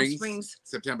Palm Springs,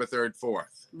 September 3rd,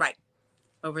 4th. Right,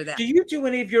 over there. Do you do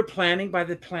any of your planning by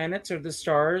the planets or the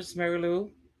stars,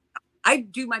 Marilu? I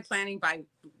do my planning by,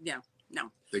 no.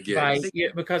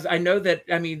 Because I know that,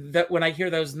 that when I hear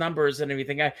those numbers and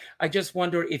everything, I just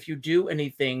wonder if you do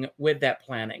anything with that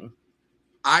planning.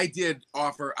 I did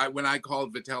offer, when I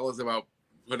called Vitello's about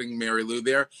putting Marilu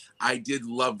there, I did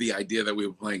love the idea that we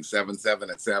were playing 7-7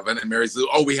 at 7, and Marilu,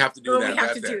 oh, we have to do that. We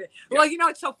have to do it. Yeah. Well, you know,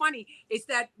 it's so funny is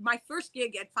that my first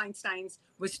gig at Feinstein's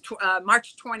was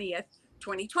March 20th,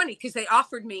 2020, because they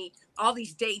offered me all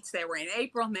these dates. They were in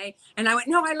April, May, and I went,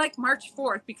 no, I like March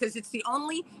 4th because it's the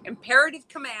only imperative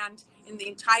command in the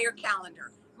entire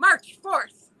calendar. March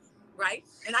 4th, right?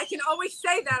 And I can always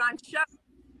say that on show,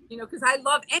 you know, because I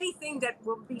love anything that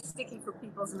will be sticky for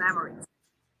people's memories.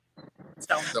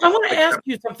 So I want to ask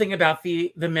you something about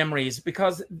the memories,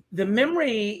 because the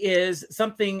memory is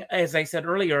something, as I said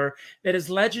earlier, that is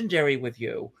legendary with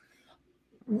you.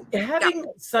 Having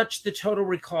such the total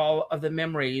recall of the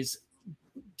memories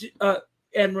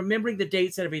and remembering the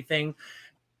dates and everything,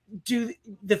 do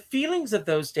the feelings of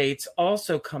those dates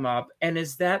also come up? And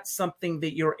is that something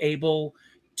that you're able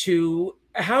to,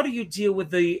 how do you deal with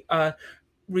the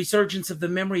resurgence of the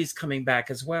memories coming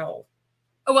back as well?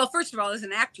 Oh, well, first of all, as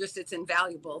an actress, it's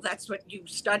invaluable. That's what you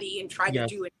study and try to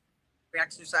do in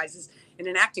exercises in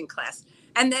an acting class.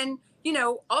 And then, you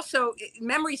know, also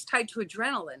memory's tied to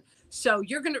adrenaline. So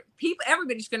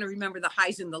everybody's going to remember the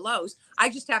highs and the lows. I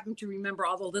just happen to remember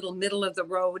all the little middle of the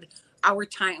road, our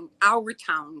town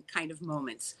kind of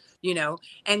moments, you know?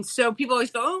 And so people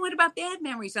always go, oh, what about bad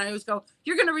memories? And I always go,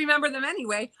 you're going to remember them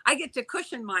anyway. I get to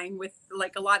cushion mine with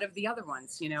like a lot of the other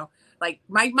ones, you know? Like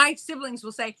my siblings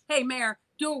will say, hey, Mayor,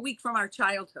 do a week from our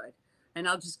childhood. And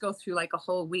I'll just go through like a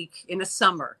whole week in a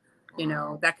summer, you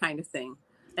know, that kind of thing.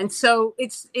 And so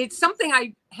it's something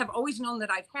I have always known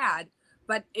that I've had,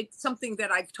 but it's something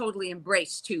that I've totally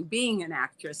embraced too, being an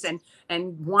actress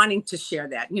and wanting to share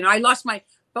that. You know, I lost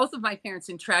both of my parents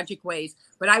in tragic ways,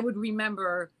 but I would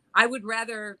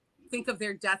rather think of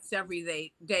their deaths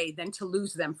every day than to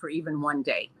lose them for even one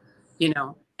day, you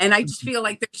know? And I just feel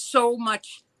like there's so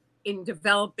much in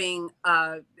developing,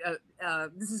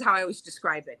 this is how I always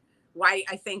describe it, why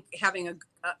I think having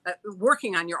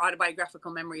working on your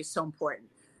autobiographical memory is so important.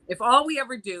 If all we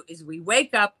ever do is we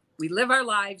wake up, we live our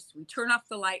lives, we turn off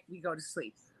the light, we go to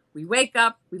sleep. We wake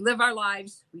up, we live our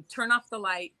lives, we turn off the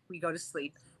light, we go to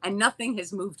sleep, and nothing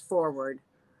has moved forward,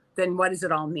 then what does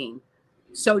it all mean?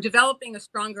 So developing a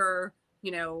stronger,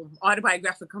 you know,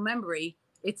 autobiographical memory,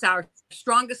 it's our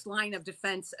strongest line of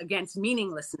defense against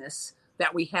meaninglessness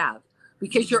that we have,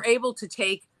 because you're able to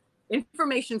take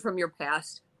information from your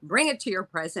past, bring it to your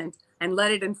present, and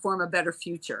let it inform a better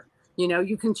future. You know,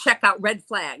 you can check out red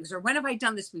flags, or when have I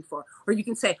done this before? Or you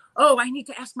can say, oh, I need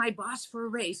to ask my boss for a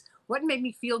raise. What made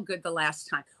me feel good the last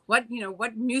time? What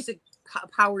music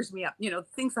powers me up? You know,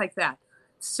 things like that.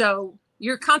 So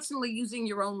you're constantly using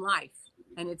your own life,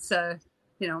 and it's a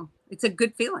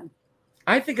good feeling.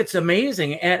 I think it's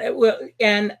amazing.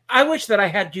 And I wish that I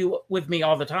had you with me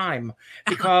all the time,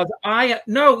 because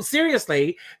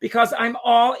seriously, because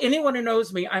anyone who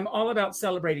knows me, I'm all about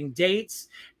celebrating dates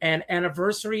and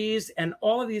anniversaries and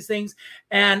all of these things.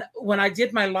 And when I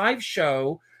did my live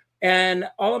show and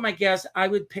all of my guests, I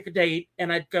would pick a date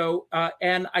and I'd go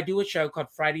and I do a show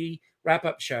called Friday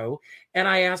Wrap-Up Show. And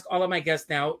I ask all of my guests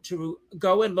now to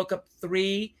go and look up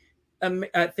 3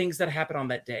 things that happened on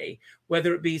that day,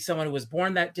 whether it be someone who was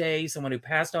born that day, someone who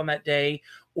passed on that day,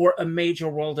 or a major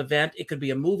world event. It could be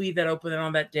a movie that opened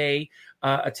on that day,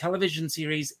 a television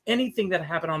series, anything that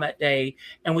happened on that day,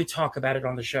 and we talk about it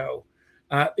on the show.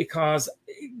 Because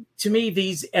to me,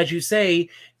 these, as you say,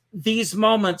 these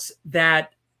moments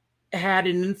that had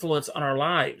an influence on our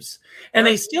lives, and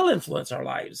they still influence our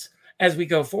lives as we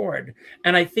go forward.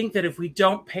 And I think that if we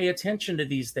don't pay attention to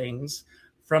these things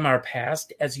from our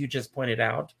past, as you just pointed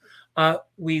out,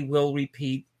 we will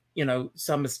repeat,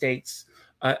 some mistakes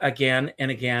again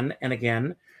and again and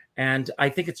again. And I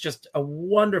think it's just a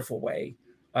wonderful way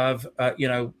of,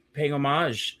 paying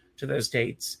homage to those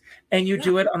dates. And you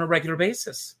do it on a regular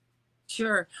basis.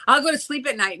 Sure. I'll go to sleep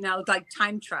at night and I'll like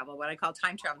time travel, what I call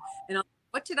time travel. And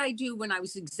what did I do when I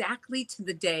was exactly to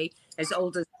the day as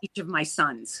old as each of my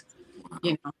sons?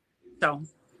 So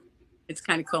it's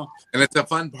kind of cool. And it's a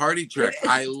fun party trick.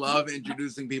 I love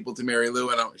introducing people to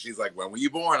Marilu. And she's like, when were you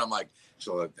born? I'm like,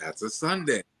 that's a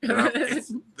Sunday. It's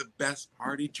the best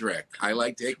party trick. I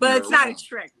like taking But her it's not around. a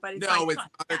trick. But it's No, it's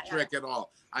not a trick at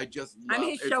all. I just love I'm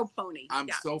his show pony. I'm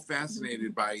so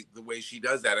fascinated by the way she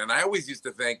does that. And I always used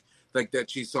to think like that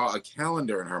she saw a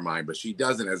calendar in her mind, but she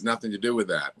doesn't. It has nothing to do with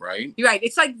that, right? You're right.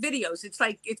 It's like videos. It's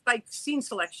like scene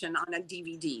selection on a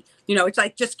DVD. It's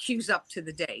like just cues up to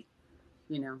the day.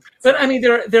 But I mean,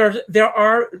 there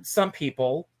are some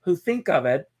people who think of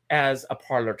it as a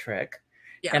parlor trick,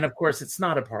 and of course, it's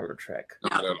not a parlor trick.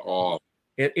 Not at all.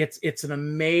 It's an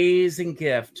amazing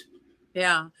gift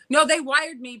Yeah. No, they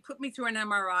wired me, put me through an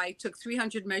MRI, took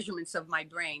 300 measurements of my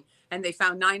brain, and they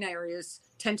found 9 areas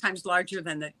 10 times larger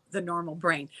than the normal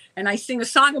brain. And I sing a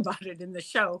song about it in the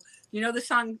show. You know the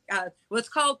song? Well, it's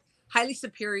called Highly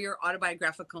Superior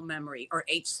Autobiographical Memory, or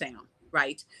HSAM,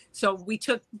 right? So we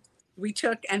took,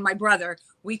 and my brother,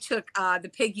 we took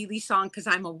the Peggy Lee song, Because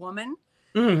I'm a Woman.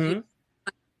 Mm-hmm.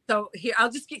 So here,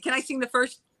 can I sing the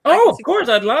first? Oh, of course.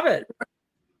 I'd love it.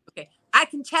 Okay. I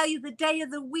can tell you the day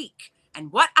of the week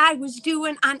and what I was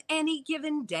doing on any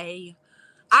given day.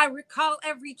 I recall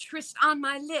every tryst on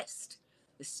my list,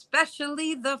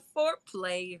 especially the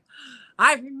foreplay.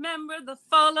 I remember the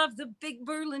fall of the big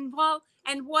Berlin Wall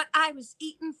and what I was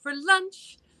eating for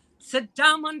lunch.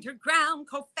 Saddam underground,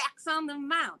 Kofax on the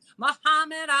Mount,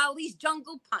 Muhammad Ali's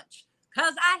jungle punch.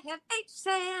 'Cause I have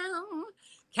HSAM,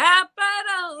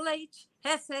 capital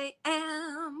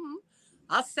HSAM.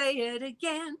 I'll say it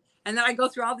again. And then I go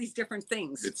through all these different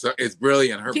things. It's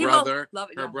brilliant. Her People brother,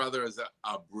 love it, her brother is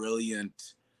a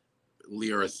brilliant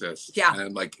lyricist. Yeah.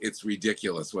 And like, it's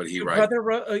ridiculous what he writes.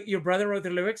 Your brother wrote the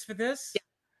lyrics for this? Yeah.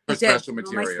 For special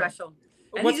material. My special.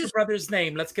 And What's your brother's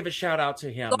name? Let's give a shout out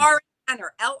to him.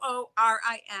 Henner,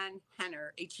 Lorin,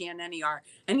 Henner, Henner.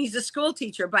 And he's a school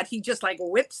teacher, but he just like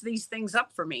whips these things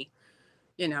up for me,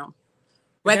 you know,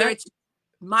 whether it's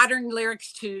modern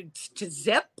lyrics to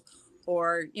Zip,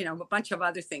 or, you know, a bunch of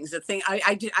other things. The thing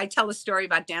I tell a story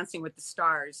about Dancing with the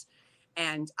Stars,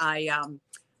 and I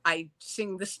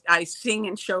sing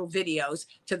and show videos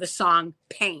to the song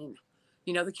Pain,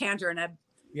 you know, the Candor and Ebb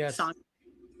song.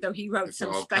 So he wrote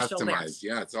some special lyrics.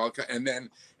 Yeah, it's all, and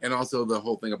also the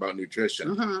whole thing about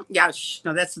nutrition. Mm-hmm. Yeah,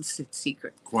 no, that's a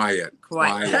secret. Quiet. So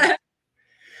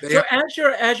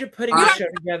as you're putting the show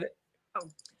together,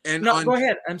 go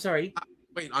ahead. I'm sorry.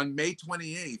 Wait, on May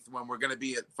 28th, when we're going to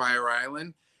be at Fire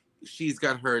Island, she's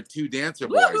got her 2 dancer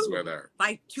boys with her.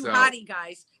 My 2 hottie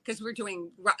guys, because we're doing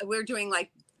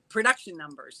like production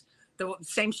numbers. The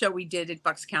same show we did at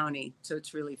Bucks County, so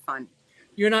it's really fun.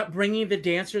 You're not bringing the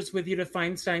dancers with you to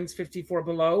Feinstein's 54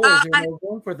 Below, or is there no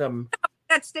room for them?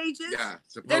 That stage is. Yeah,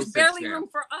 there's barely room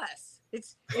for us.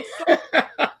 It's but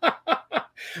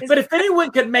if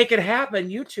anyone could make it happen,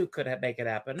 you two could make it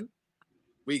happen.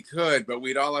 We could, but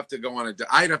we'd all have to go on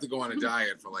I'd have to go on a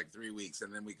diet for like 3 weeks,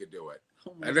 and then we could do it.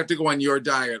 I'd have to go on your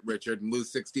diet, Richard, and lose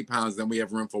 60 pounds. Then we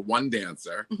have room for 1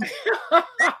 dancer.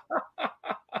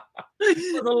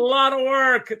 It's a lot of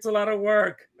work. It's a lot of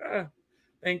work.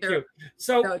 Thank you.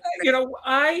 So, you know,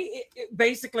 I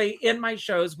basically in my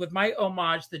shows with my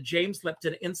homage to James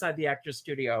Lipton inside the Actors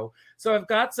Studio. So I've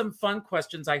got some fun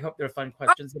questions. I hope they're fun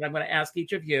questions that I'm going to ask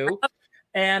each of you.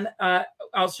 And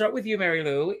I'll start with you,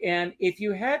 Marilu. And if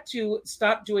you had to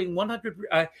stop doing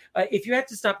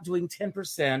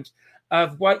 10%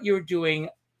 of what you're doing,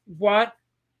 what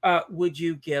would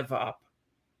you give up?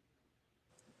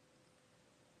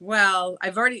 Well, I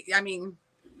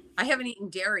haven't eaten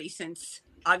dairy since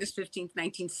August 15th,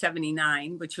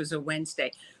 1979, which was a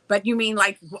Wednesday. But you mean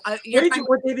like...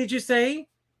 what day did you say?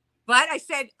 But I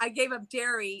said I gave up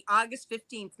dairy August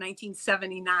 15th,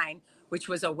 1979, which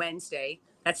was a Wednesday.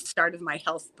 That's the start of my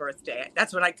health birthday.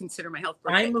 That's what I consider my health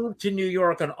birthday. I moved to New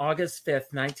York on August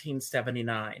 5th,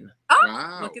 1979. Oh,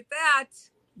 wow. Look at that.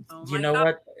 Oh, you know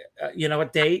what? You know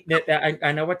what date?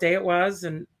 I know what day it was,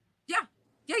 and yeah.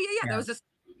 That was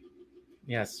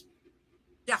yes.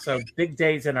 Yeah. So big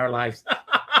days in our lives.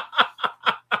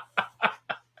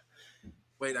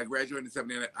 Wait, I graduated in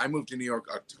 79. I moved to New York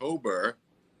October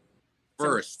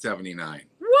 1st, 79.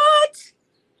 What?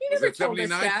 You never told us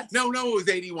 79? that. No, it was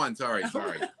 81. Sorry.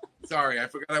 Sorry, I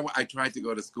forgot. I tried to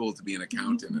go to school to be an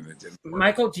accountant, and it didn't work.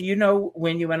 Michael, do you know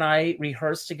when you and I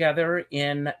rehearsed together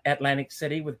in Atlantic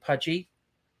City with Pudgy?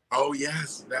 Oh,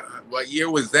 yes. What year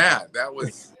was that? That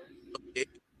was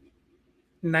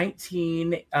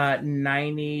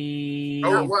 1990.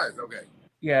 Oh, it was. Okay.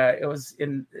 Yeah, it was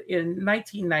in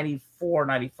 1994,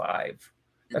 95.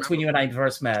 That's when you and I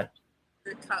first met.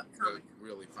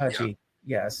 Really fun. Pudgy,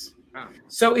 yes. Wow.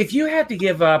 So if you had to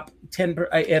give up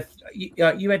if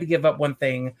you had to give up one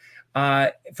thing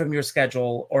from your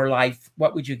schedule or life,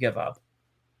 what would you give up?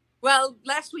 Well,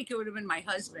 last week it would have been my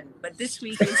husband, but this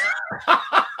week is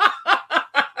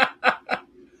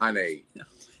Honey.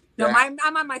 No,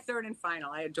 I'm on my 3rd and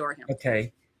final. I adore him.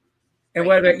 Okay. And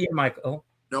what about you, Michael?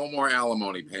 No more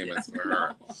alimony payments for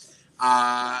her.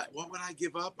 What would I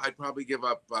give up? I'd probably give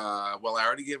up, I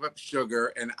already gave up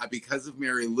sugar. And because of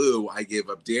Marilu, I gave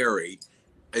up dairy.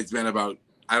 It's been about,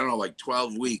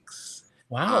 12 weeks.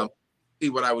 Wow. See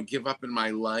what I would give up in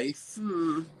my life.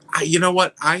 You know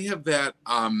what? I have that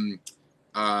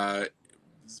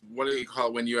what do you call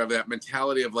it when you have that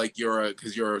mentality of like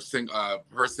because you're a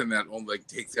person that only like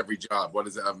takes every job. What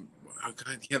is it? I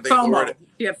can't think of the word.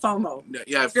 Yeah, FOMO. No,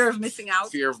 yeah, fear of missing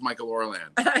out. Fear of Michael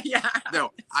Orland. Yeah.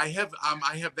 No, I have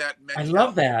that mentality. I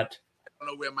love that. I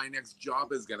don't know where my next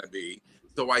job is going to be,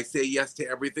 so I say yes to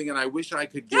everything, and I wish I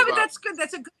could give Yeah, but up. that's good.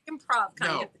 That's a good improv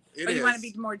kind of. It but is. You want to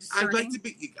be more discerning.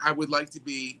 I would like to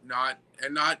be not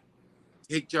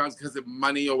take jobs because of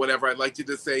money or whatever. I'd like to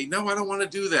just say, no, I don't want to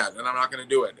do that, and I'm not going to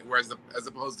do it. Whereas as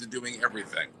opposed to doing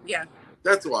everything. Yeah.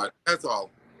 That's all.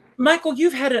 Michael,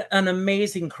 you've had an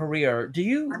amazing career. Do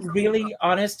you really,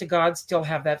 honest to God, still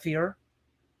have that fear?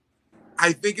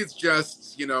 I think it's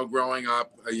just, growing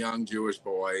up a young Jewish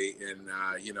boy and,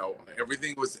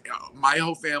 everything was, my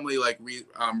whole family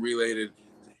related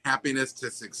happiness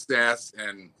to success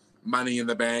and money in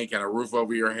the bank and a roof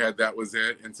over your head. That was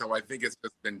it. And so I think it's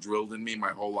just been drilled in me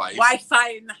my whole life. Wi-Fi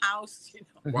in the house,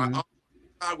 Mm-hmm. Oh,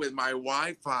 God, with my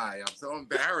Wi-Fi. I'm so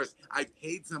embarrassed. I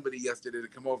paid somebody yesterday to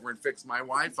come over and fix my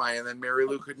Wi-Fi, and then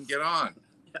Marilu couldn't get on.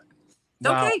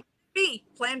 Wow. Okay,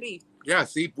 Plan B. Yeah,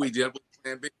 see, we did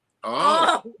Plan B.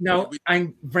 Oh. No,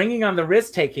 I'm bringing on the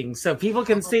risk taking so people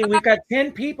can see we've got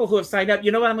 10 people who have signed up.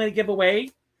 You know what I'm going to give away?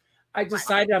 I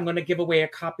decided I'm going to give away a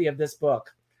copy of this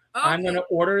book. Okay. I'm going to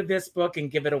order this book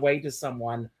and give it away to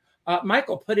someone.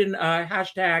 Michael, put in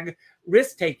hashtag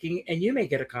risk taking and you may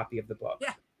get a copy of the book.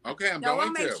 Yeah. Okay,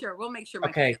 We'll make sure.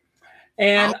 Okay.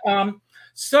 And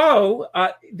so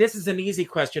this is an easy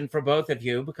question for both of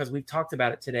you because we've talked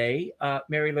about it today.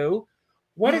 Marilu,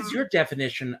 what is your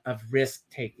definition of risk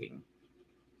taking?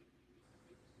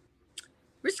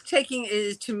 Risk taking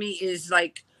is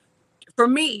like, for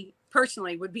me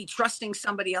personally, would be trusting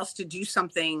somebody else to do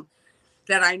something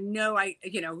that I know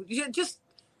just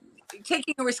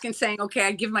taking a risk and saying, okay,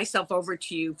 I give myself over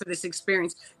to you for this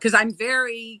experience. Because I'm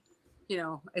very,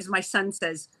 as my son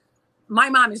says, my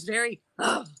mom is very,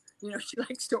 she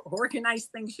likes to organize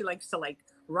things. She likes to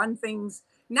run things,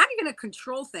 not even a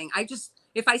control thing.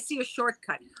 If I see a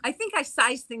shortcut, I think I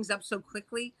size things up so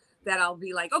quickly that I'll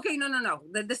be like, okay, no,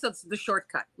 this is the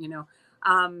shortcut,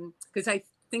 because I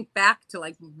think back to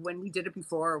when we did it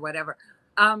before or whatever.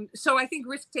 So I think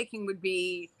risk taking would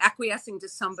be acquiescing to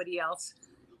somebody else,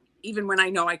 even when I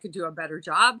know I could do a better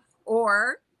job,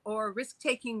 or risk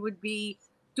taking would be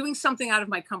doing something out of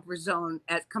my comfort zone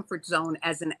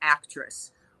as an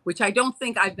actress, which I don't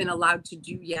think I've been allowed to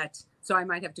do yet. So I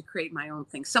might have to create my own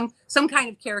thing, some kind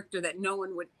of character that no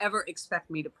one would ever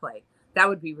expect me to play. That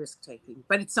would be risk taking,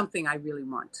 but it's something I really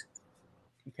want.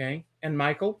 Okay. And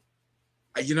Michael?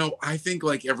 I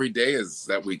think every day is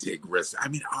that we take risks. I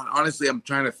mean, honestly, I'm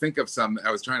trying to think of I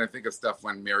was trying to think of stuff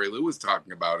when Marilu was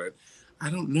talking about it.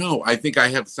 I don't know. I think I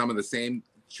have some of the same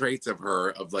traits of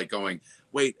her of going,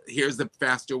 wait, here's the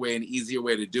faster way and easier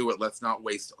way to do it. Let's not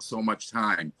waste so much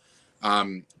time.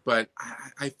 But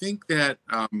I think that,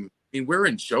 we're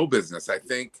in show business.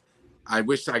 I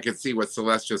wish I could see what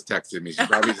Celeste just texted me. She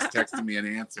probably just texted me an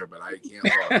answer, but I can't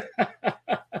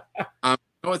look.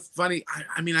 It's funny.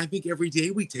 I think every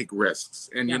day we take risks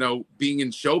and, being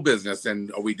in show business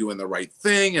and are we doing the right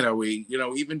thing? And are we,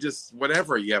 even just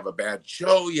whatever, you have a bad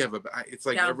show, it's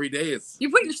every day you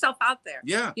put yourself out there.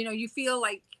 Yeah. You feel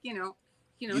like, you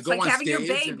it's like having your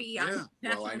baby.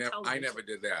 Well, I never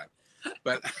did that,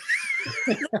 but.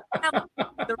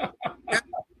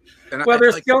 Well,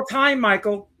 there's still time,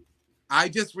 Michael. I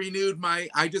just renewed my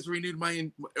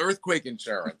earthquake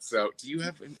insurance. So, do you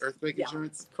have an earthquake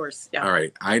insurance? Of course. Yeah. All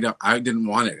right. I didn't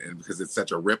want it because it's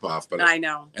such a ripoff. But I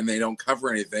know. And they don't cover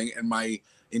anything. And my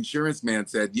insurance man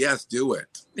said, "Yes, do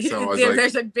it." So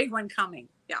there's a big one coming.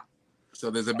 Yeah. So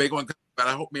there's a big one coming, but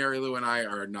I hope Marilu and I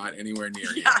are not anywhere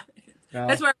near you. No.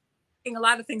 That's why we're taking a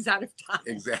lot of things out of time.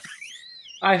 Exactly.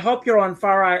 I hope you're on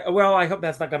fire. Well, I hope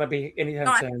that's not going to be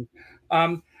anytime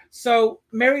soon. So,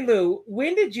 Marilu,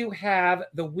 when did you have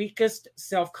the weakest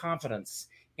self-confidence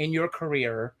in your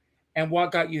career and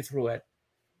what got you through it?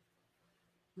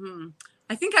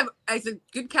 I think as a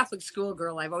good Catholic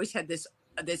schoolgirl, I've always had this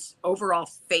overall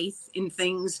faith in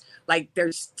things.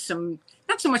 There's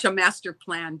not so much a master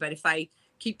plan, but if I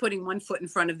keep putting one foot in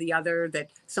front of the other,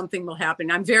 that something will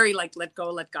happen. I'm very let go,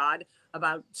 let God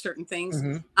about certain things.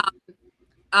 Mm-hmm.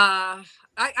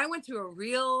 I went through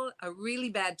a really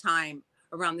bad time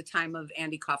around the time of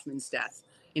Andy Kaufman's death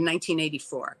in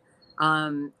 1984.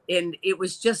 And it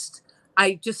was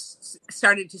I just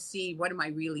started to see, what am I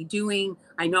really doing?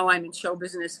 I know I'm in show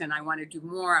business and I want to do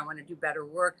more. I want to do better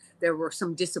work. There were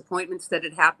some disappointments that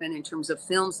had happened in terms of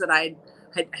films that I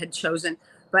had chosen.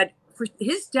 But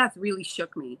his death really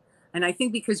shook me. And I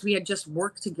think because we had just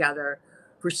worked together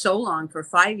for so long, for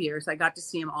 5 years, I got to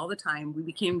see him all the time. We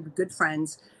became good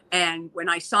friends. And when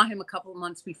I saw him a couple of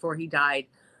months before he died,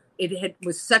 it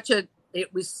was such a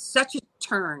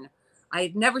turn. I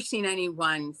had never seen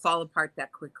anyone fall apart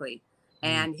that quickly.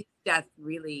 And his death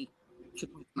really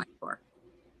shook me to my core.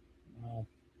 Wow.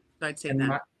 So I'd say And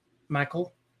that.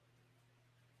 Michael?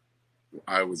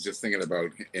 I was just thinking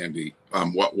about Andy.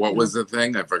 What was the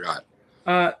thing? I forgot.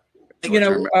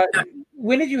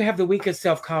 When did you have the weakest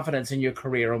self-confidence in your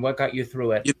career, and what got you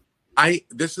through it? I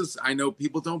know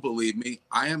people don't believe me.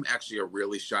 I am actually a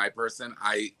really shy person.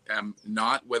 I am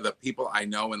not with the people I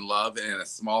know and love and in a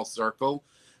small circle,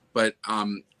 but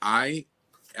I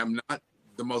am not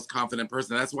the most confident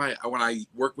person. That's why when I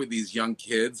work with these young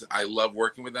kids, I love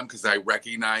working with them because I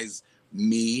recognize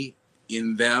me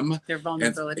in them. Their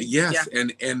vulnerability.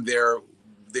 And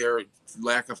their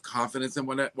lack of confidence and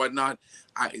whatnot.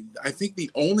 I think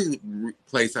the only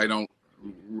place I don't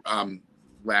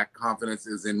lack confidence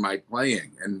is in my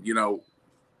playing. And,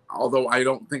 although I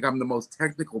don't think I'm the most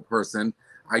technical person,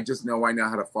 I just know I know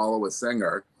how to follow a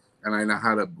singer and I know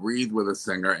how to breathe with a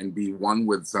singer and be one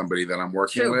with somebody that I'm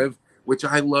working with, which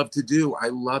I love to do. I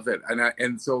love it.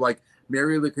 And so like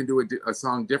Marilu can do a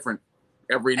song different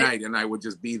every night and I would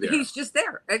just be there. He's just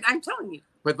there. I'm telling you.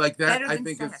 But like that, I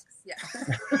think sex.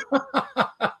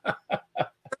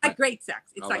 Like great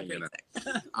sex. It's like great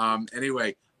sex.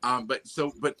 Anyway, but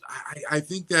I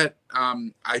think that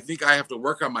I think I have to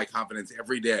work on my confidence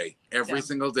every day, every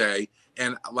single day.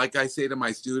 And like I say to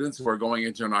my students who are going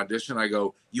into an audition, I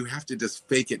go, you have to just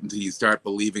fake it until you start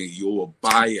believing it. You will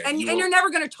buy it. And you're never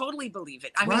going to totally believe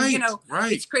it. I mean,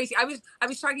 it's crazy. I was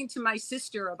talking to my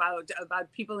sister about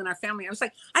people in our family. I was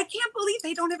like, I can't believe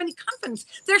they don't have any confidence.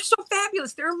 They're so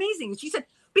fabulous. They're amazing. And she said,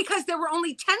 because there were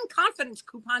only 10 confidence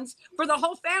coupons for the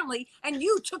whole family, and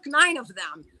you took 9 of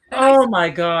them. And my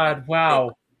God.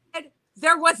 Wow.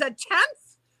 There was a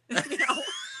 10th,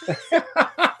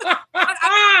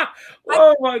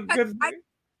 Oh my goodness.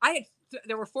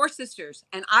 There were 4 sisters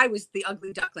and I was the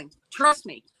ugly duckling. Trust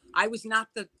me. I was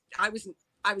the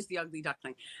ugly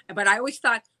duckling. But I always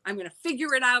thought, I'm going to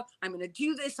figure it out. I'm going to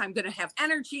do this. I'm going to have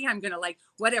energy. I'm going to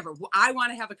whatever. I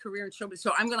want to have a career in showbiz.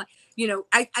 So I'm going to,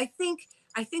 I think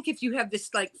if you have this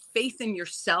faith in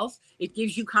yourself, it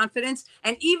gives you confidence.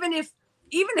 And even if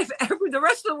the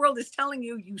rest of the world is telling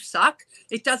you you suck,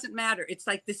 it doesn't matter. It's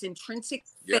like this intrinsic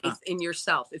faith in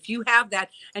yourself. If you have that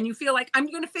and you feel like I'm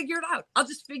going to figure it out, I'll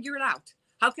just figure it out.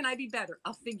 How can I be better?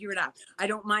 I'll figure it out. I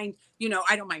don't mind,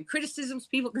 I don't mind criticisms.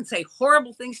 People can say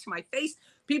horrible things to my face.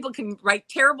 People can write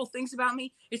terrible things about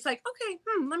me. It's like, okay,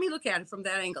 let me look at it from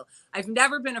that angle. I've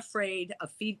never been afraid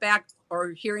of feedback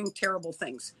or hearing terrible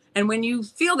things. And when you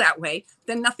feel that way,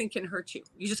 then nothing can hurt you.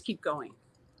 You just keep going.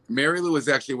 Marilu is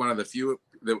actually one of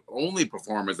the only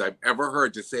performers I've ever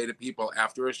heard to say to people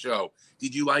after a show,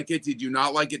 did you like it? Did you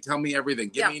not like it? Tell me everything.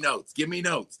 Give me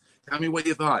notes. Tell me what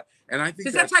you thought. And I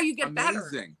think that's how you get amazing.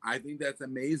 Better. I think that's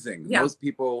amazing. Yeah. Most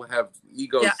people have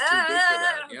egos too big for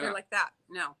that. They're like that.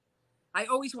 No, I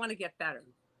always want to get better.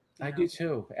 I do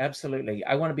too. Absolutely.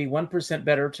 I want to be 1%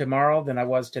 better tomorrow than I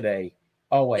was today.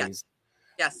 Always.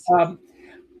 Yes.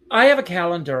 I have a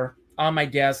calendar on my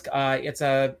desk. It's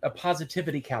a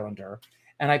positivity calendar.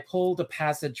 And I pulled a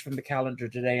passage from the calendar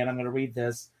today, and I'm going to read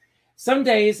this. Some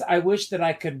days I wish that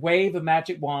I could wave a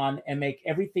magic wand and make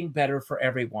everything better for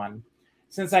everyone.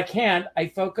 Since I can't, I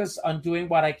focus on doing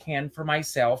what I can for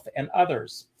myself and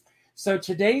others. So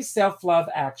today's self-love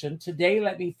action, today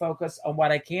let me focus on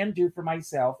what I can do for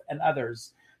myself and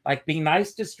others, like being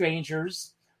nice to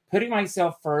strangers, putting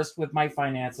myself first with my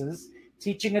finances,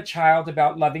 teaching a child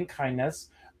about loving kindness,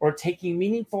 or taking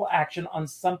meaningful action on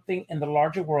something in the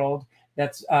larger world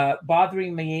that's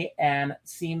bothering me and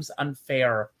seems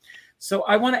unfair. So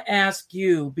I want to ask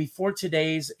you, before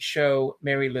today's show,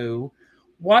 Marilu,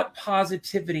 what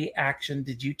positivity action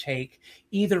did you take,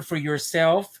 either for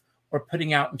yourself or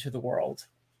putting out into the world?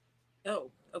 Oh,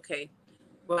 okay.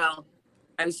 Well,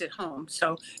 I was at home.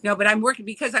 So, no, but I'm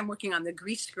working on the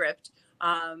Grease script.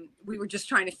 We were just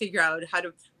trying to figure out how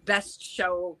to best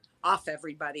show off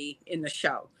everybody in the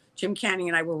show. Jim Canning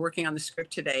and I were working on the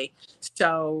script today.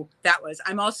 So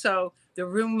I'm also the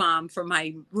room mom for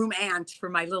my room aunt for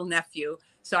my little nephew.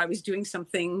 So I was doing some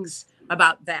things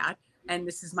about that. And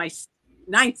this is my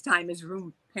 9th time as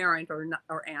room parent or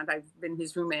aunt. I've been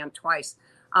his room aunt twice.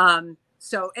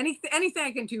 So anything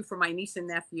I can do for my niece and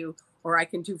nephew, or I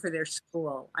can do for their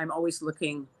school, I'm always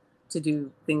looking to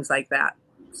do things like that.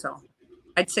 So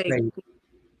I'd say. Great.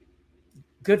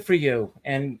 Good for you.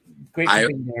 And great for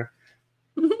being there.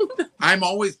 I'm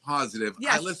always positive.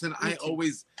 Yes,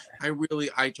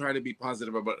 I try to be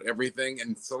positive about everything.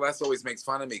 And Celeste always makes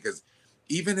fun of me because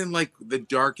even in like the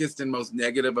darkest and most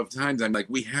negative of times, I'm like,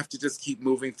 we have to just keep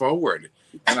moving forward.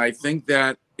 And I think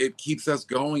that it keeps us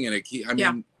going, and you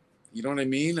know what I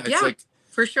mean? It's like,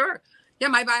 for sure. Yeah,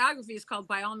 my biography is called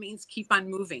 "By All Means, Keep on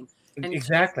Moving." And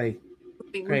exactly.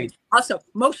 Great. Also,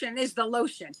 motion is the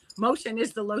lotion. Motion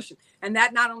is the lotion, and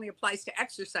that not only applies to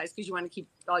exercise because you want to keep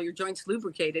all your joints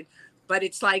lubricated, but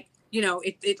it's like, you know,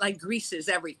 it like greases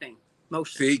everything.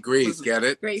 Motion. See, grease, get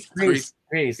it? Grease.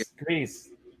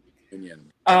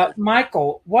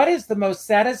 Michael, what is the most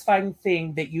satisfying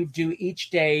thing that you do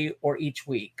each day or each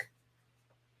week?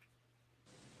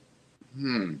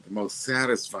 The most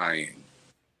satisfying.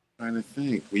 I'm trying to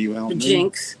think. Will you help me?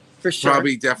 Jinx, for sure.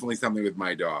 Probably definitely something with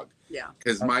my dog. Yeah.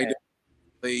 Because my dog,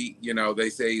 you know, they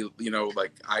say, you know,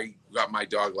 like I got my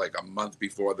dog like a month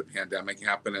before the pandemic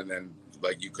happened, and then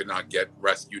like you could not get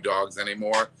rescue dogs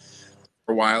anymore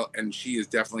for a while, and she has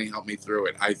definitely helped me through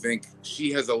it. I think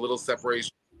she has a little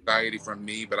separation anxiety from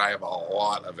me, but I have a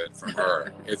lot of it from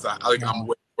her. It's like I'm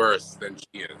way worse than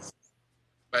she is.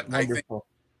 But wonderful.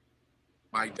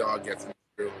 I think my dog gets me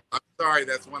through. I'm sorry,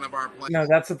 that's one of our plans. No,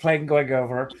 that's the plane going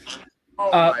over. Oh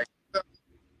my God.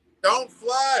 Don't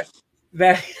flush.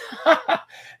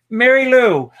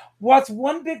 Marilu, what's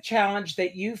one big challenge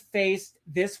that you faced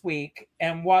this week,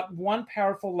 and what one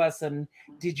powerful lesson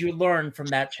did you learn from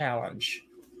that challenge?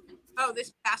 Oh,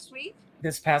 this past week?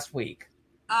 This past week.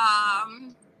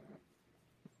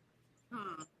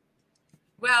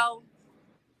 Well,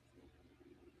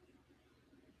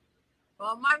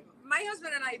 my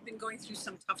husband and I have been going through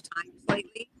some tough times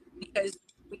lately because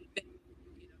we've been,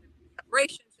 you know,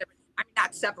 separations. I mean,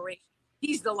 not separation.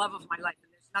 He's the love of my life,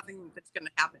 and there's nothing that's going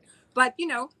to happen. But, you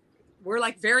know, we're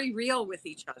like very real with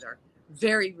each other,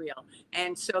 very real.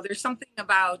 And so there's something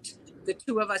about the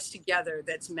two of us together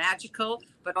that's magical,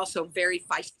 but also very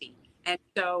feisty. And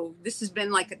so this has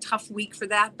been like a tough week for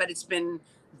that, but it's been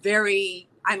very,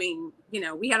 I mean, you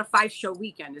know, we had a 5-show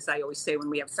weekend, as I always say, when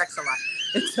we have sex a lot.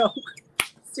 And so,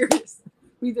 serious,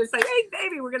 we just like, hey,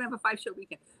 baby, we're going to have a 5-show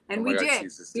weekend. And we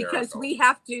did, because we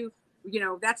have to, you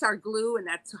know, that's our glue and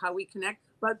that's how we connect.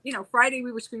 But, you know, Friday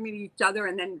we were screaming at each other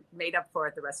and then made up for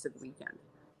it the rest of the weekend.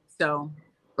 So.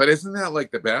 But isn't that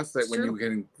like the best, that when you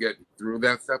can get through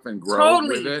that stuff and grow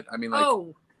with it? I mean, like.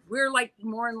 Oh, we're like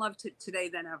more in love today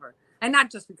than ever. And not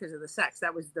just because of the sex.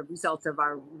 That was the result of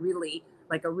our really,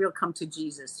 like a real come to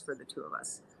Jesus for the two of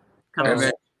us. And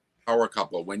then power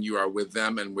couple, when you are with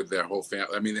them and with their whole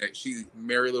family. I mean,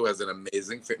 Marilu has an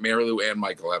amazing, Marilu and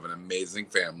Michael have an amazing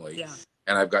family. Yeah.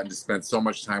 And I've gotten to spend so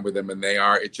much time with them, and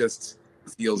it just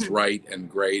feels right and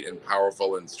great and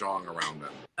powerful and strong around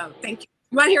them. Oh, thank you.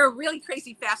 You want to hear a really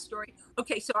crazy fast story?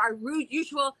 Okay, so our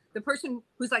usual, the person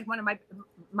who's like one of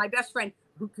my best friend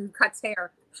who cuts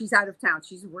hair, she's out of town.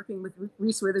 She's working with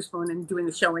Reese Witherspoon and doing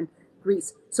a show in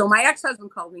Greece. So my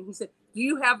ex-husband called me and he said, do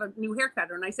you have a new hair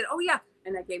cutter? And I said, oh yeah.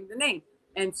 And I gave him the name.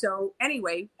 And so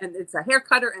anyway, and it's a hair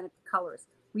cutter and a colorist.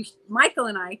 Michael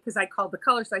and I, because I called the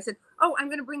colorist, I said, oh, I'm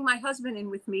going to bring my husband in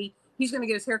with me. He's going to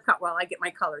get his hair cut while I get my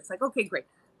color. It's like, okay, great.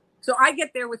 So I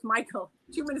get there with Michael.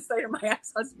 2 minutes later, my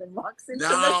ex-husband walks into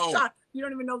the shop. You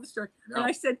don't even know the story. No. And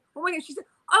I said, oh my God. She said,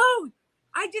 oh,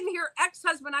 I didn't hear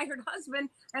ex-husband. I heard husband.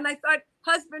 And I thought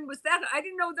husband was that. I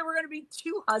didn't know there were going to be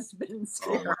two husbands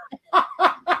here.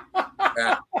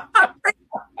 I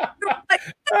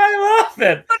love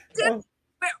it.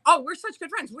 Oh, we're such good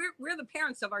friends. We're the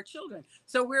parents of our children.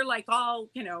 So we're like all,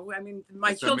 you know, I mean,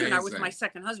 my children are with my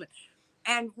second husband.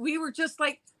 And we were just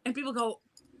like, and people go,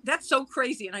 that's so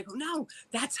crazy. And I go, no,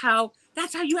 that's how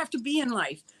you have to be in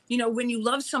life. You know, when you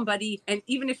love somebody, and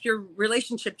even if your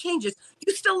relationship changes,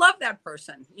 you still love that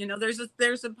person. You know, there's a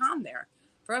bond there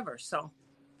forever. So,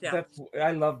 yeah.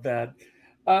 I love that.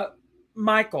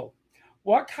 Michael,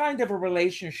 what kind of a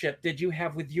relationship did you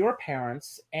have with your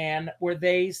parents, and were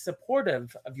they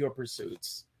supportive of your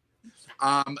pursuits?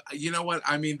 You know what?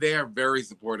 I mean, they are very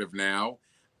supportive now.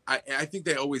 I think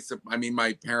they always, I mean,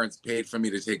 my parents paid for me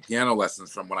to take piano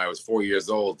lessons from when I was 4 years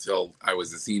old till I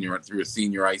was a senior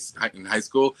in high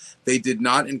school. They did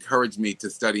not encourage me to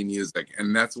study music.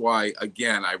 And that's why,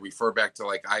 again, I refer back to,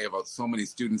 like, I have so many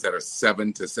students that are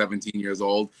 7 to 17 years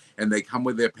old, and they come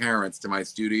with their parents to my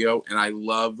studio. And I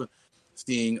love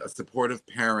seeing a supportive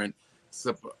parent,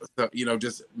 you know,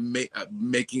 just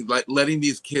letting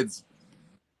these kids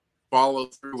follow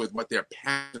through with what they're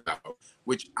passionate about,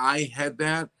 which I had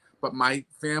that, but my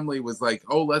family was like,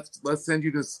 oh, let's send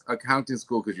you to accounting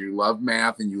school because you love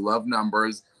math and you love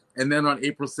numbers. And then on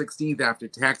April 16th, after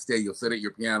tax day, you'll sit at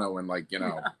your piano and, like, you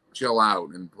know, chill out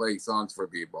and play songs for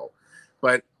people.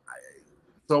 But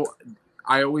so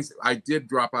I did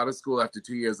drop out of school after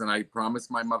 2 years, and I promised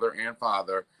my mother and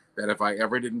father that if I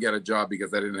ever didn't get a job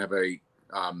because I didn't have a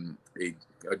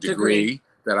degree,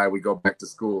 that I would go back to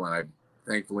school, and I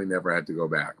thankfully never had to go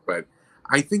back. But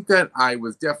I think that I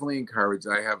was definitely encouraged.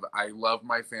 I love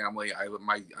my family. I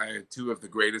have two of the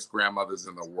greatest grandmothers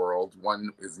in the world. One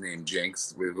is named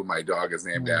Jinx, who my dog is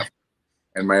named after,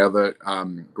 and my other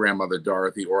grandmother,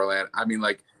 Dorothy Orland. I mean,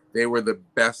 like, they were the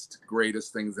best,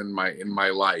 greatest things in my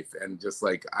life. And just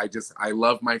like, I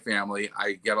love my family.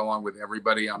 I get along with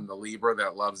everybody. I'm the Libra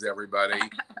that loves everybody.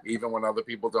 Even when other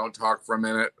people don't talk for a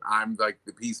minute, I'm like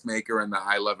the peacemaker and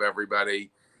I love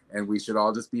everybody. And we should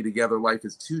all just be together. Life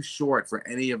is too short for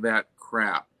any of that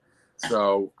crap.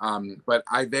 So, but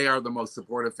they are the most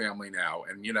supportive family now.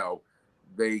 And, you know,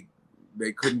 they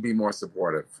couldn't be more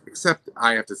supportive, except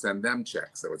I have to send them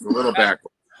checks. So it's a little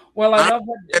backwards. Well, I love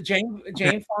what Jane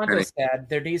Fonda said.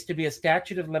 There needs to be a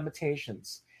statute of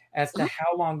limitations as to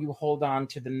how long you hold on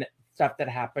to the stuff that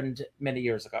happened many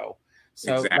years ago.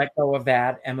 So let go of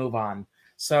that and move on.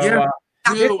 So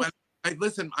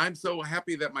listen, I'm so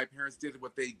happy that my parents did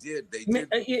what they did. They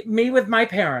did me with my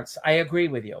parents. I agree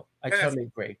with you. I totally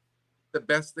agree. The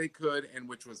best they could, and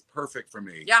which was perfect for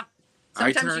me. Yeah.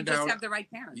 Sometimes you just have the right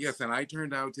parents. Yes, and I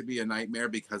turned out to be a nightmare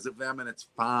because of them, and it's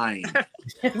fine.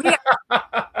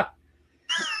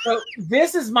 So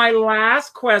this is my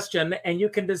last question, and you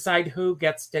can decide who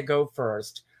gets to go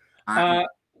first.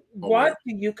 What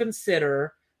do you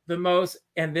consider the most,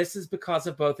 and this is because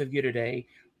of both of you today,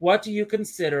 what do you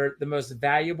consider the most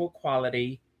valuable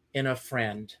quality in a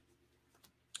friend?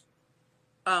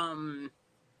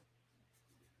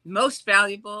 Most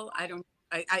valuable, I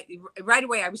right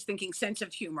away I was thinking sense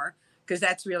of humor, because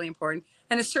that's really important,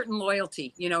 and a certain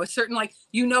loyalty, you know, a certain, like,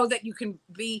 you know, that you can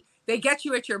be, they get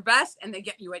you at your best and they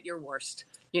get you at your worst.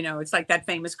 You know, it's like that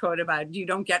famous quote about, you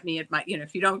don't get me at my, you know,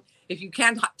 if you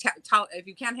can't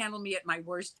handle me at my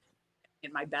worst,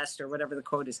 at my best, or whatever the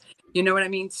quote is, you know what I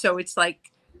mean? So it's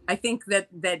like, I think that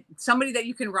somebody that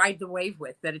you can ride the wave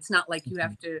with, that it's not like you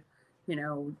have to, you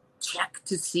know, check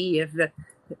to see if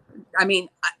I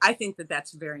think that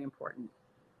that's very important.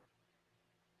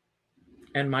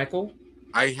 And Michael?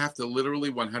 I have to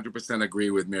literally 100%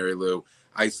 agree with Marilu.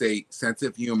 I say sense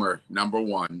of humor, number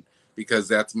one, because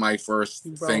that's my first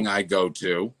thing I go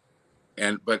to.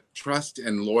 But trust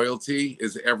and loyalty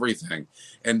is everything.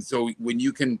 And so when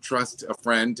you can trust a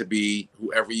friend to be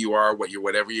whoever you are,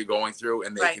 whatever you're going through,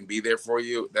 and they can be there for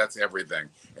you, that's everything.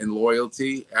 And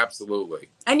loyalty, absolutely.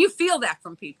 And you feel that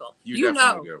from people. You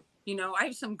definitely do. You know, I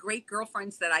have some great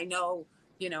girlfriends that I know,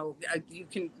 you know,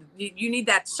 you need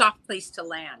that soft place to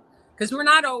land, because we're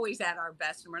not always at our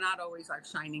best and we're not always our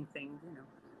shining thing, you know.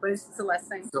 What is Celeste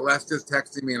saying? Celeste is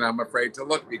texting me and I'm afraid to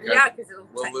look because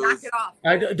we'll knock it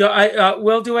off.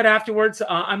 We'll do it afterwards.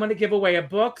 I'm going to give away a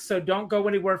book, so don't go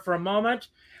anywhere for a moment.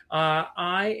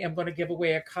 I am going to give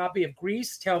away a copy of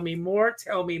Grease. Tell me more.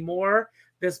 Tell me more.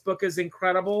 This book is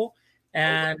incredible.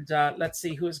 And let's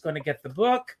see who's going to get the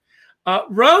book.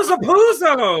 Rose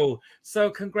Apuzzo. So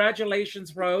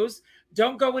congratulations, Rose.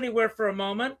 Don't go anywhere for a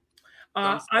moment.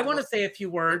 I want to say a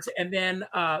few words, and then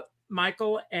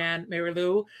Michael and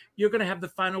Marilu, you're going to have the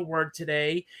final word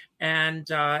today, and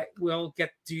we'll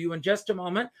get to you in just a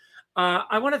moment.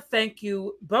 I want to thank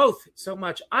you both so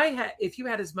much. If you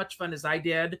had as much fun as I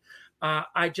did,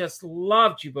 I just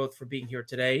loved you both for being here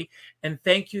today. And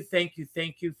thank you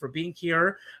for being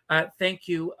here. Thank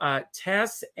you,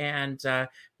 Tess and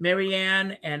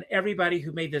Marianne and everybody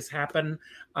who made this happen.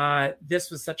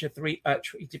 This was such a treat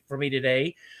for me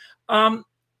today.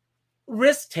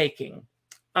 Risk-taking.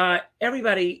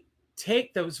 Everybody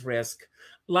take those risks.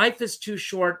 Life is too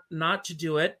short not to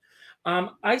do it.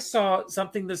 I saw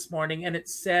something this morning and it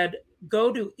said,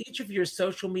 go to each of your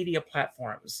social media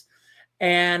platforms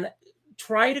and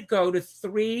try to go to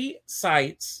 3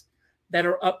 sites that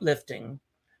are uplifting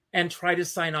and try to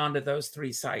sign on to those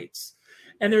 3 sites.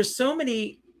 And there's so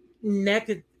many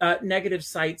negative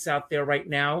sites out there right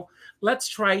now. Let's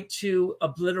try to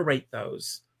obliterate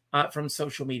those from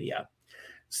social media.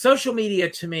 Social media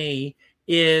to me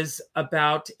is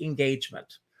about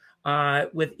engagement.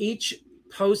 With each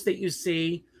post that you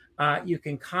see, you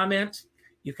can comment,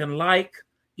 you can like,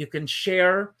 you can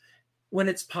share when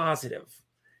it's positive.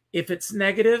 If it's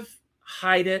negative,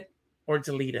 hide it or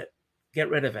delete it. Get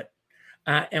rid of it.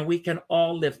 And we can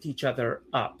all lift each other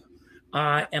up.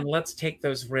 And let's take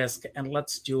those risks and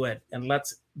let's do it. And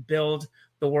let's build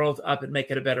the world up and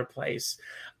make it a better place.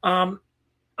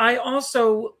 I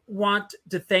also want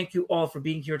to thank you all for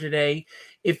being here today.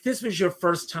 If this was your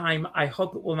first time, I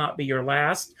hope it will not be your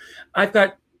last. I've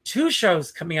got 2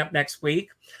 shows coming up next week,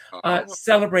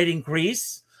 celebrating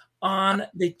Greece. On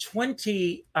the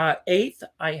 28th,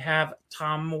 I have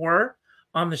Tom Moore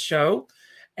on the show.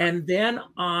 And then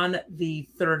on the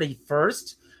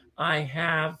 31st, I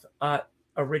have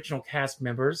original cast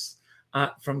members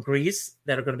from Greece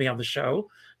that are going to be on the show.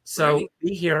 So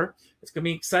be here. It's going to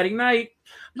be an exciting night.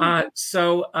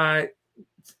 So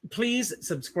please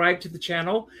subscribe to the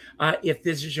channel if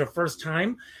this is your first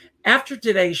time. After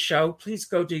today's show, please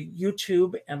go to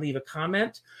YouTube and leave a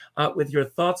comment with your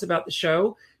thoughts about the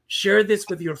show. Share this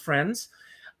with your friends.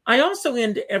 I also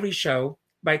end every show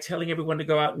by telling everyone to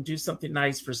go out and do something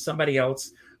nice for somebody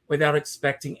else without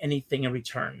expecting anything in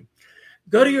return.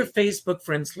 Go to your Facebook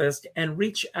friends list and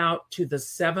reach out to the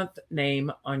 7th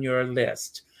name on your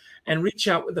list, and reach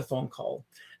out with a phone call.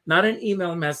 Not an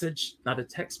email message, not a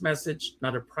text message,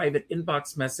 not a private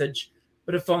inbox message,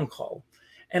 but a phone call.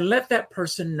 And let that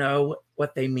person know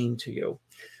what they mean to you.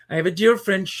 I have a dear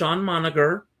friend, Sean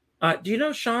Moniger. Do you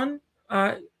know Sean,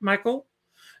 Michael?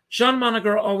 Sean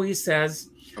Moniger always says,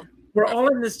 we're all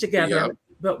in this together,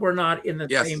 but we're not in the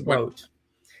same boat.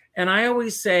 And I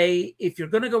always say, if you're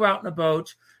going to go out in a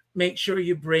boat, make sure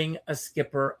you bring a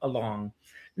skipper along.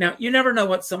 Now, you never know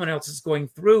what someone else is going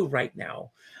through right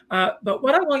now. But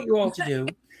what I want you all to do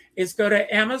is go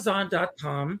to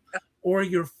Amazon.com or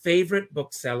your favorite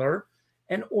bookseller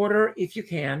and order, if you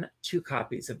can, 2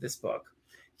 copies of this book.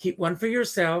 Keep one for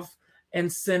yourself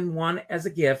and send one as a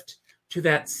gift to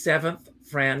that 7th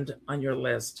friend on your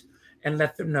list, and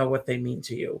let them know what they mean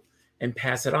to you, and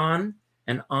pass it on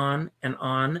and on and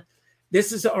on.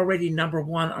 This is already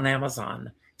 #1 on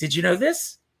Amazon. Did you know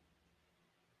this?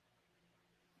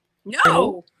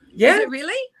 No. Yeah. Is it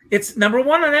really? It's #1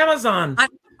 on Amazon.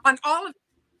 On all of.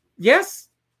 Yes.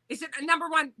 Is it a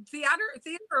 #1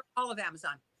 theater or all of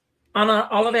Amazon? On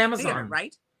all of Amazon. Theater,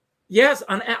 right? Yes,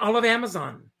 on all of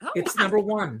Amazon. Oh, it's wow.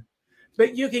 #1.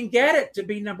 But you can get it to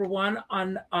be #1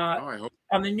 on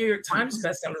the New York Times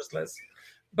bestsellers list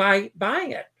by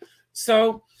buying it.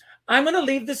 So I'm going to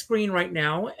leave the screen right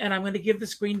now, and I'm going to give the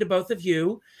screen to both of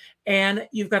you. And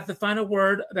you've got the final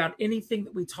word about anything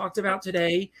that we talked about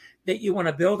today that you want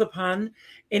to build upon,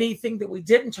 anything that we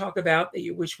didn't talk about that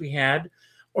you wish we had,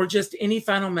 or just any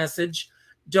final message.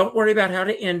 Don't worry about how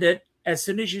to end it. As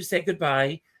soon as you say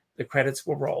goodbye, the credits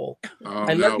will roll.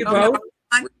 I love you both,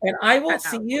 and I will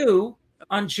see you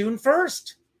on June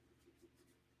 1st.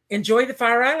 Enjoy the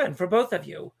Fire Island for both of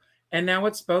you. And now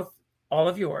it's all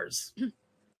of yours.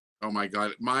 Oh my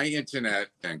God, my internet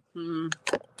thing.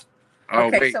 Oh,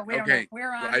 okay, wait, so we don't know.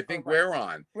 We're on. I think we're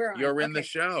on. You're in the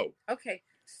show. Okay,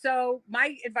 so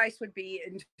my advice would be,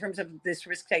 in terms of this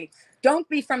risk taking, don't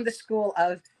be from the school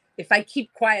of, if I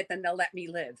keep quiet, then they'll let me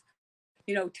live.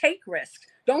 Take risks.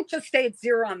 Don't just stay at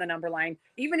 0 on the number line.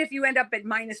 Even if you end up at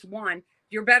 -1,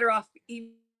 you're better off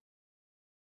even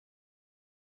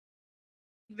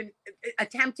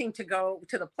attempting to go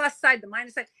to the plus side, the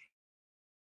minus side. It's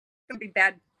going to be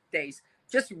bad days.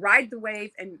 Just ride the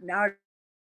wave. And now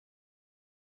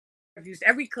I've used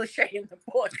every cliche in the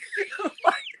book.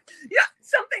 Yeah,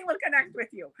 something will connect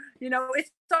with you.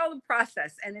 It's all a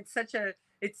process, and it's such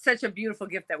a beautiful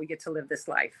gift that we get to live this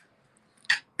life.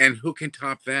 And who can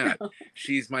top that?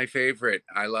 She's my favorite.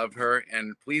 I love her.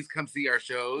 And please come see our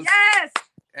shows. Yes.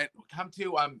 And come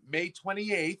to May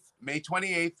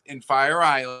 28th in Fire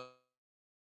Island.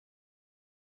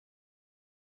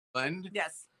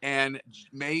 Yes. And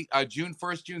June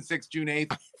 1st, June 6th, June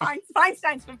 8th.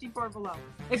 Feinstein's 54 below.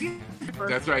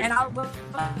 That's right. And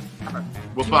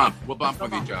we'll bump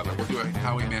with each other. We'll do a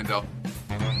Howie Mandel.